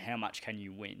 rather than how much can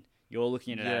you win. You're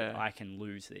looking at it as I can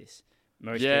lose this.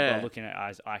 Most people are looking at it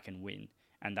as I can win,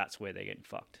 and that's where they're getting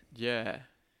fucked.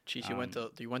 Jeez, you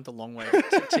went the long way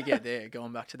to get there,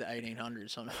 going back to the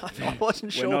 1800s. I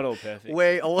wasn't sure. We're not all perfect.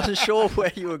 I wasn't sure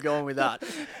where you were going with that,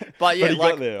 but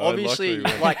obviously,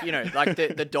 like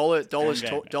the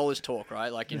dollars talk,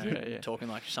 right? Like talking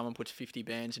like if someone puts 50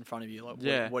 bands in front of you,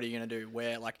 like what are you gonna do?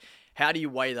 Where how do you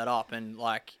weigh that up? And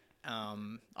like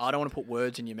I don't want to put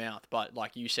words in your mouth, but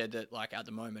like you said that like at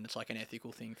the moment it's like an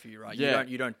ethical thing for you, right? Yeah.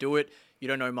 You don't do it. You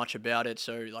don't know much about it,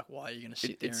 so like why are you going to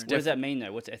sit there? What does that mean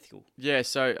though? What's ethical? Yeah,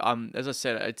 so as I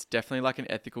said, it's definitely like an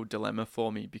ethical dilemma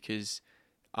for me because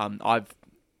I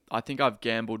think I've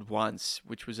gambled once,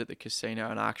 which was at the casino,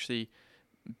 and I actually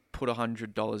put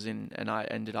 $100 in, and I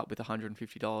ended up with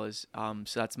 $150.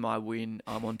 So that's my win.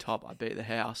 I'm on top. I beat the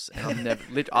house, and I'm never.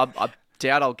 I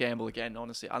doubt I'll gamble again,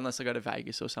 honestly, unless I go to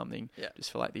Vegas or something,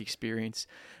 just for like the experience.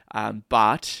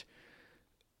 But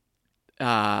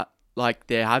like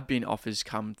there have been offers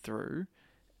come through,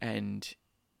 and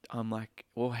I'm like,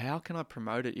 well, how can I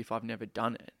promote it if I've never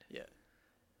done it? Yeah.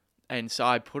 And so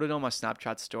I put it on my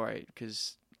Snapchat story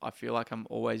because I feel like I'm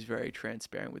always very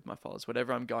transparent with my followers.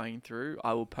 Whatever I'm going through,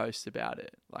 I will post about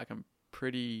it. Like I'm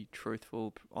pretty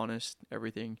truthful, honest,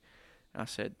 everything. And I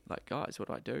said, like, guys, what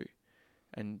do I do?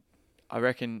 And I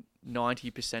reckon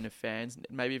 90% of fans,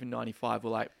 maybe even 95,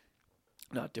 were like,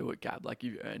 no, do it, Gab. Like,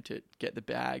 you've earned it. Get the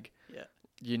bag. Yeah.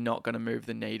 You're not going to move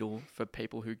the needle for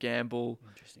people who gamble.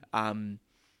 Interesting.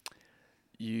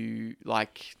 You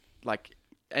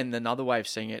and another way of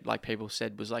seeing it, like people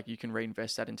said, was like you can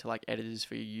reinvest that into like editors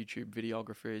for your YouTube,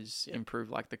 videographers, improve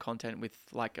like the content with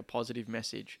like a positive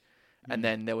message. And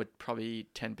then there would probably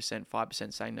 10%,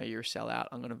 5% saying, no, you're a sellout.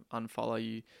 I'm going to unfollow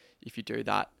you if you do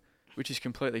that, which is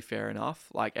completely fair enough.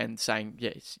 Like, and saying,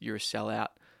 yes, you're a sellout,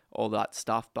 all that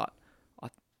stuff. But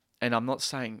I'm not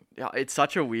saying, it's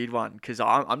such a weird one because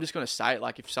I'm just going to say it.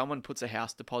 Like if someone puts a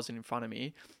house deposit in front of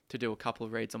me to do a couple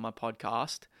of reads on my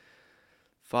podcast,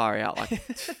 far out, like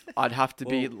I'd have to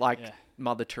be like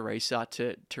Mother Teresa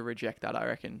to reject that, I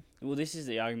reckon. Well, this is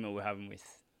the argument we're having with,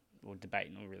 or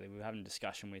debating, or really, we're having a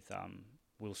discussion with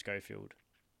Will Schofield,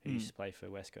 who used to play for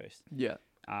West Coast. Yeah.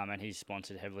 And he's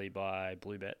sponsored heavily by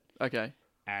Bluebet. Okay.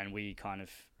 And we kind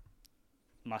of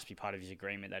must be part of his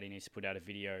agreement that he needs to put out a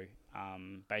video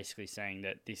basically saying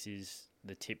that this is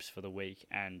the tips for the week,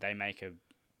 and they make a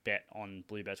bet on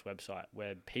Bluebet's website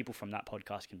where people from that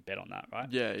podcast can bet on that, right?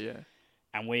 Yeah, yeah.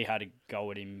 And we had to go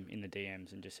at him in the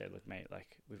DMs and just said, look, mate,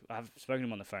 like, I've spoken to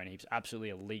him on the phone. He's absolutely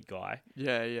elite guy.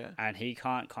 Yeah, yeah. And he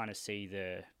can't kind of see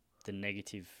the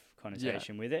negative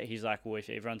connotation with it. He's like, well, if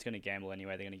everyone's going to gamble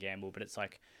anyway, they're going to gamble. But it's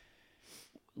like,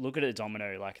 look at a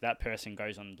domino. Like, that person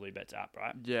goes on Bluebet's app,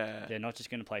 right? Yeah. They're not just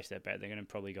going to place their bet. They're going to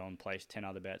probably go and place 10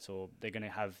 other bets, or they're going to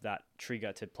have that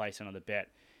trigger to place another bet.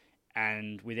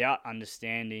 And without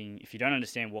understanding, if you don't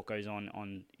understand what goes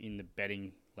on in the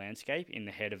betting landscape in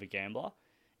the head of a gambler,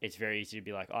 it's very easy to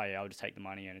be like, oh yeah, I'll just take the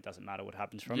money and it doesn't matter what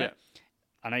happens from it.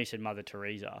 I know you said Mother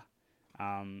Teresa,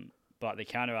 but the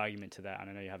counter argument to that, and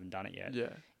I know you haven't done it yet,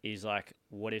 is like,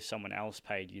 what if someone else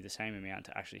paid you the same amount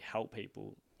to actually help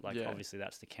people? Like, obviously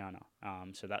that's the counter.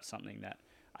 So that's something that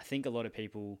I think a lot of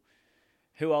people.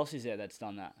 Who else is there that's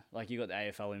done that? Like, you got the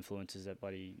AFL influencers that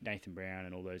bloody Nathan Brown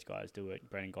and all those guys do it.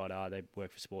 Brendan Goddard, they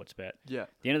work for Sportsbet. Yeah. At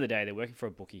the end of the day, they're working for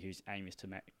a bookie whose aim is to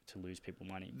lose people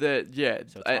money.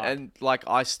 So and like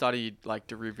I studied like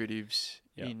derivatives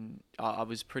in. I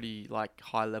was pretty like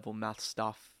high level math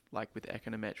stuff, like with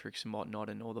econometrics and whatnot,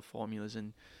 and all the formulas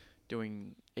and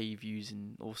doing E-views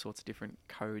and all sorts of different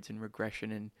codes and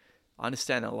regression. And I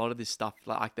understand a lot of this stuff.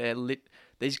 Like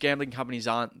these gambling companies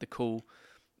aren't the cool.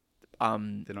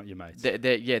 They're not your mates.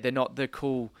 They're not the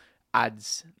cool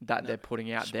ads that they're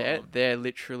putting out there. They're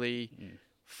literally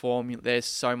they're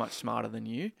so much smarter than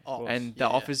you. And the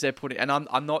offers they're putting, and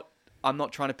I'm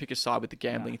not trying to pick a side with the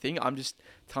gambling thing. I'm just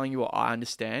telling you what I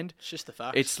understand. It's just the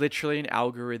facts. It's literally an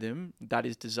algorithm that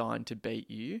is designed to beat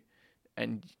you,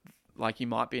 and like you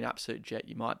might be an absolute jet,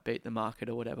 you might beat the market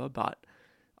or whatever, but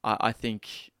I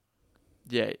think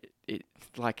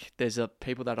like there's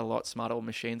people that are a lot smarter, or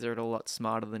machines that are a lot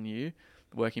smarter than you,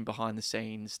 working behind the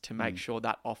scenes to make sure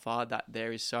that offer that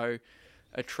there is so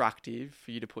attractive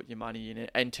for you to put your money in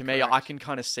it. And to me, I can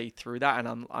kind of see through that,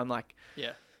 and I'm like,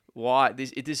 why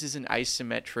this is an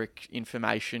asymmetric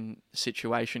information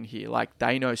situation here. Like,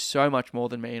 they know so much more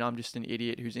than me, and I'm just an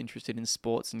idiot who's interested in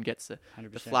sports and gets the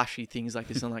flashy things like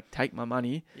this and like, take my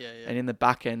money. And in the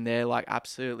back end, they're like,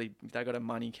 absolutely, they got a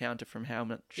money counter from how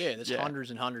much. There's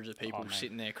hundreds and hundreds of people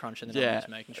sitting there crunching the numbers,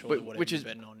 making sure that whatever you're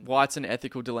betting on. Why it's an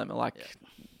ethical dilemma, like,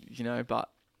 you know, but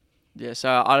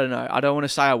so I don't know. I don't want to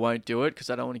say I won't do it because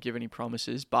I don't want to give any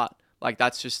promises, but like,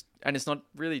 that's just, and it's not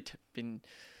really been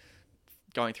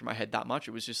going through my head that much.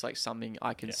 It was just like something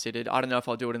I considered. I don't know if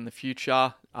I'll do it in the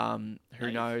future.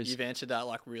 Who knows? You've answered that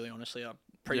like really honestly. I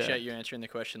appreciate you answering the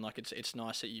question. Like, it's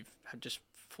nice that you've just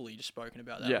fully spoken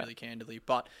about that really candidly.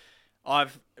 But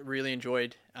I've really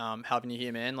enjoyed having you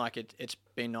here, man. Like it's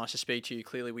been nice to speak to you.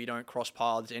 Clearly, we don't cross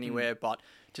paths anywhere, but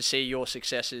to see your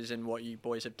successes and what you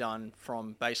boys have done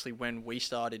from basically when we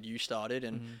started, you started,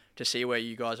 and to see where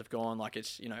you guys have gone. Like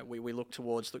it's, you know, we look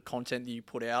towards the content that you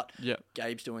put out. Yeah.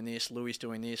 Gabe's doing this, Louis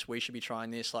doing this. We should be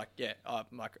trying this. Like, yeah, I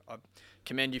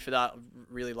commend you for that.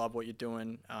 Really love what you're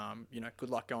doing. You know, good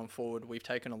luck going forward. We've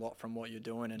taken a lot from what you're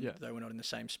doing, and though we're not in the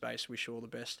same space, wish you all the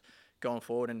best going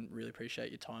forward, and really appreciate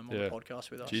your time on the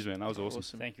podcast with us. Jeez, man, that was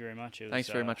awesome. Thank you very much. Thanks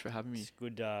very much for having me. It's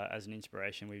good as an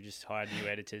inspiration. We've just hired new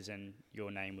editors, and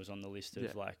your name was on the list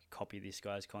of like, copy this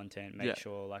guy's content, make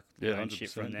sure like learn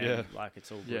shit from them. Yeah. Like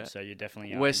it's all good. So you're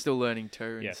definitely we're still learning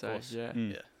too. And of so course. Yeah.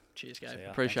 Cheers, Gabe. So,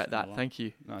 appreciate that. Thank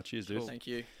you. Nah, cheers, dude. Cool. Thank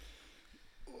you.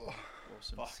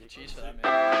 Awesome. Fuck, cheers for that,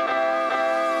 man.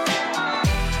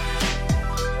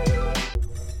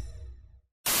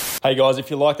 Hey guys, if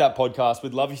you like that podcast,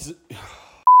 we'd love you.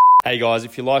 Hey guys,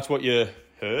 if you liked what you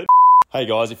heard. Hey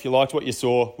guys, if you liked what you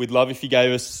saw, we'd love if you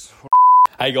gave us.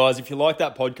 Hey guys, if you like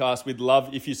that podcast, we'd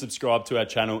love if you subscribe to our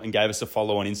channel and gave us a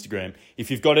follow on Instagram.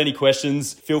 If you've got any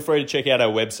questions, feel free to check out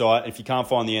our website. If you can't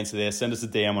find the answer there, send us a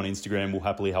DM on Instagram. We'll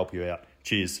happily help you out.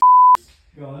 Cheers.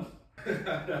 Go on.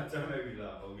 Don't make me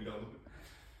laugh. I'll be done.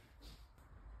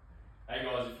 Hey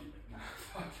guys, if you...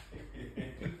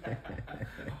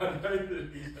 I know that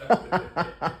he's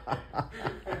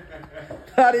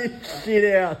Cut his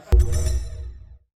shit out.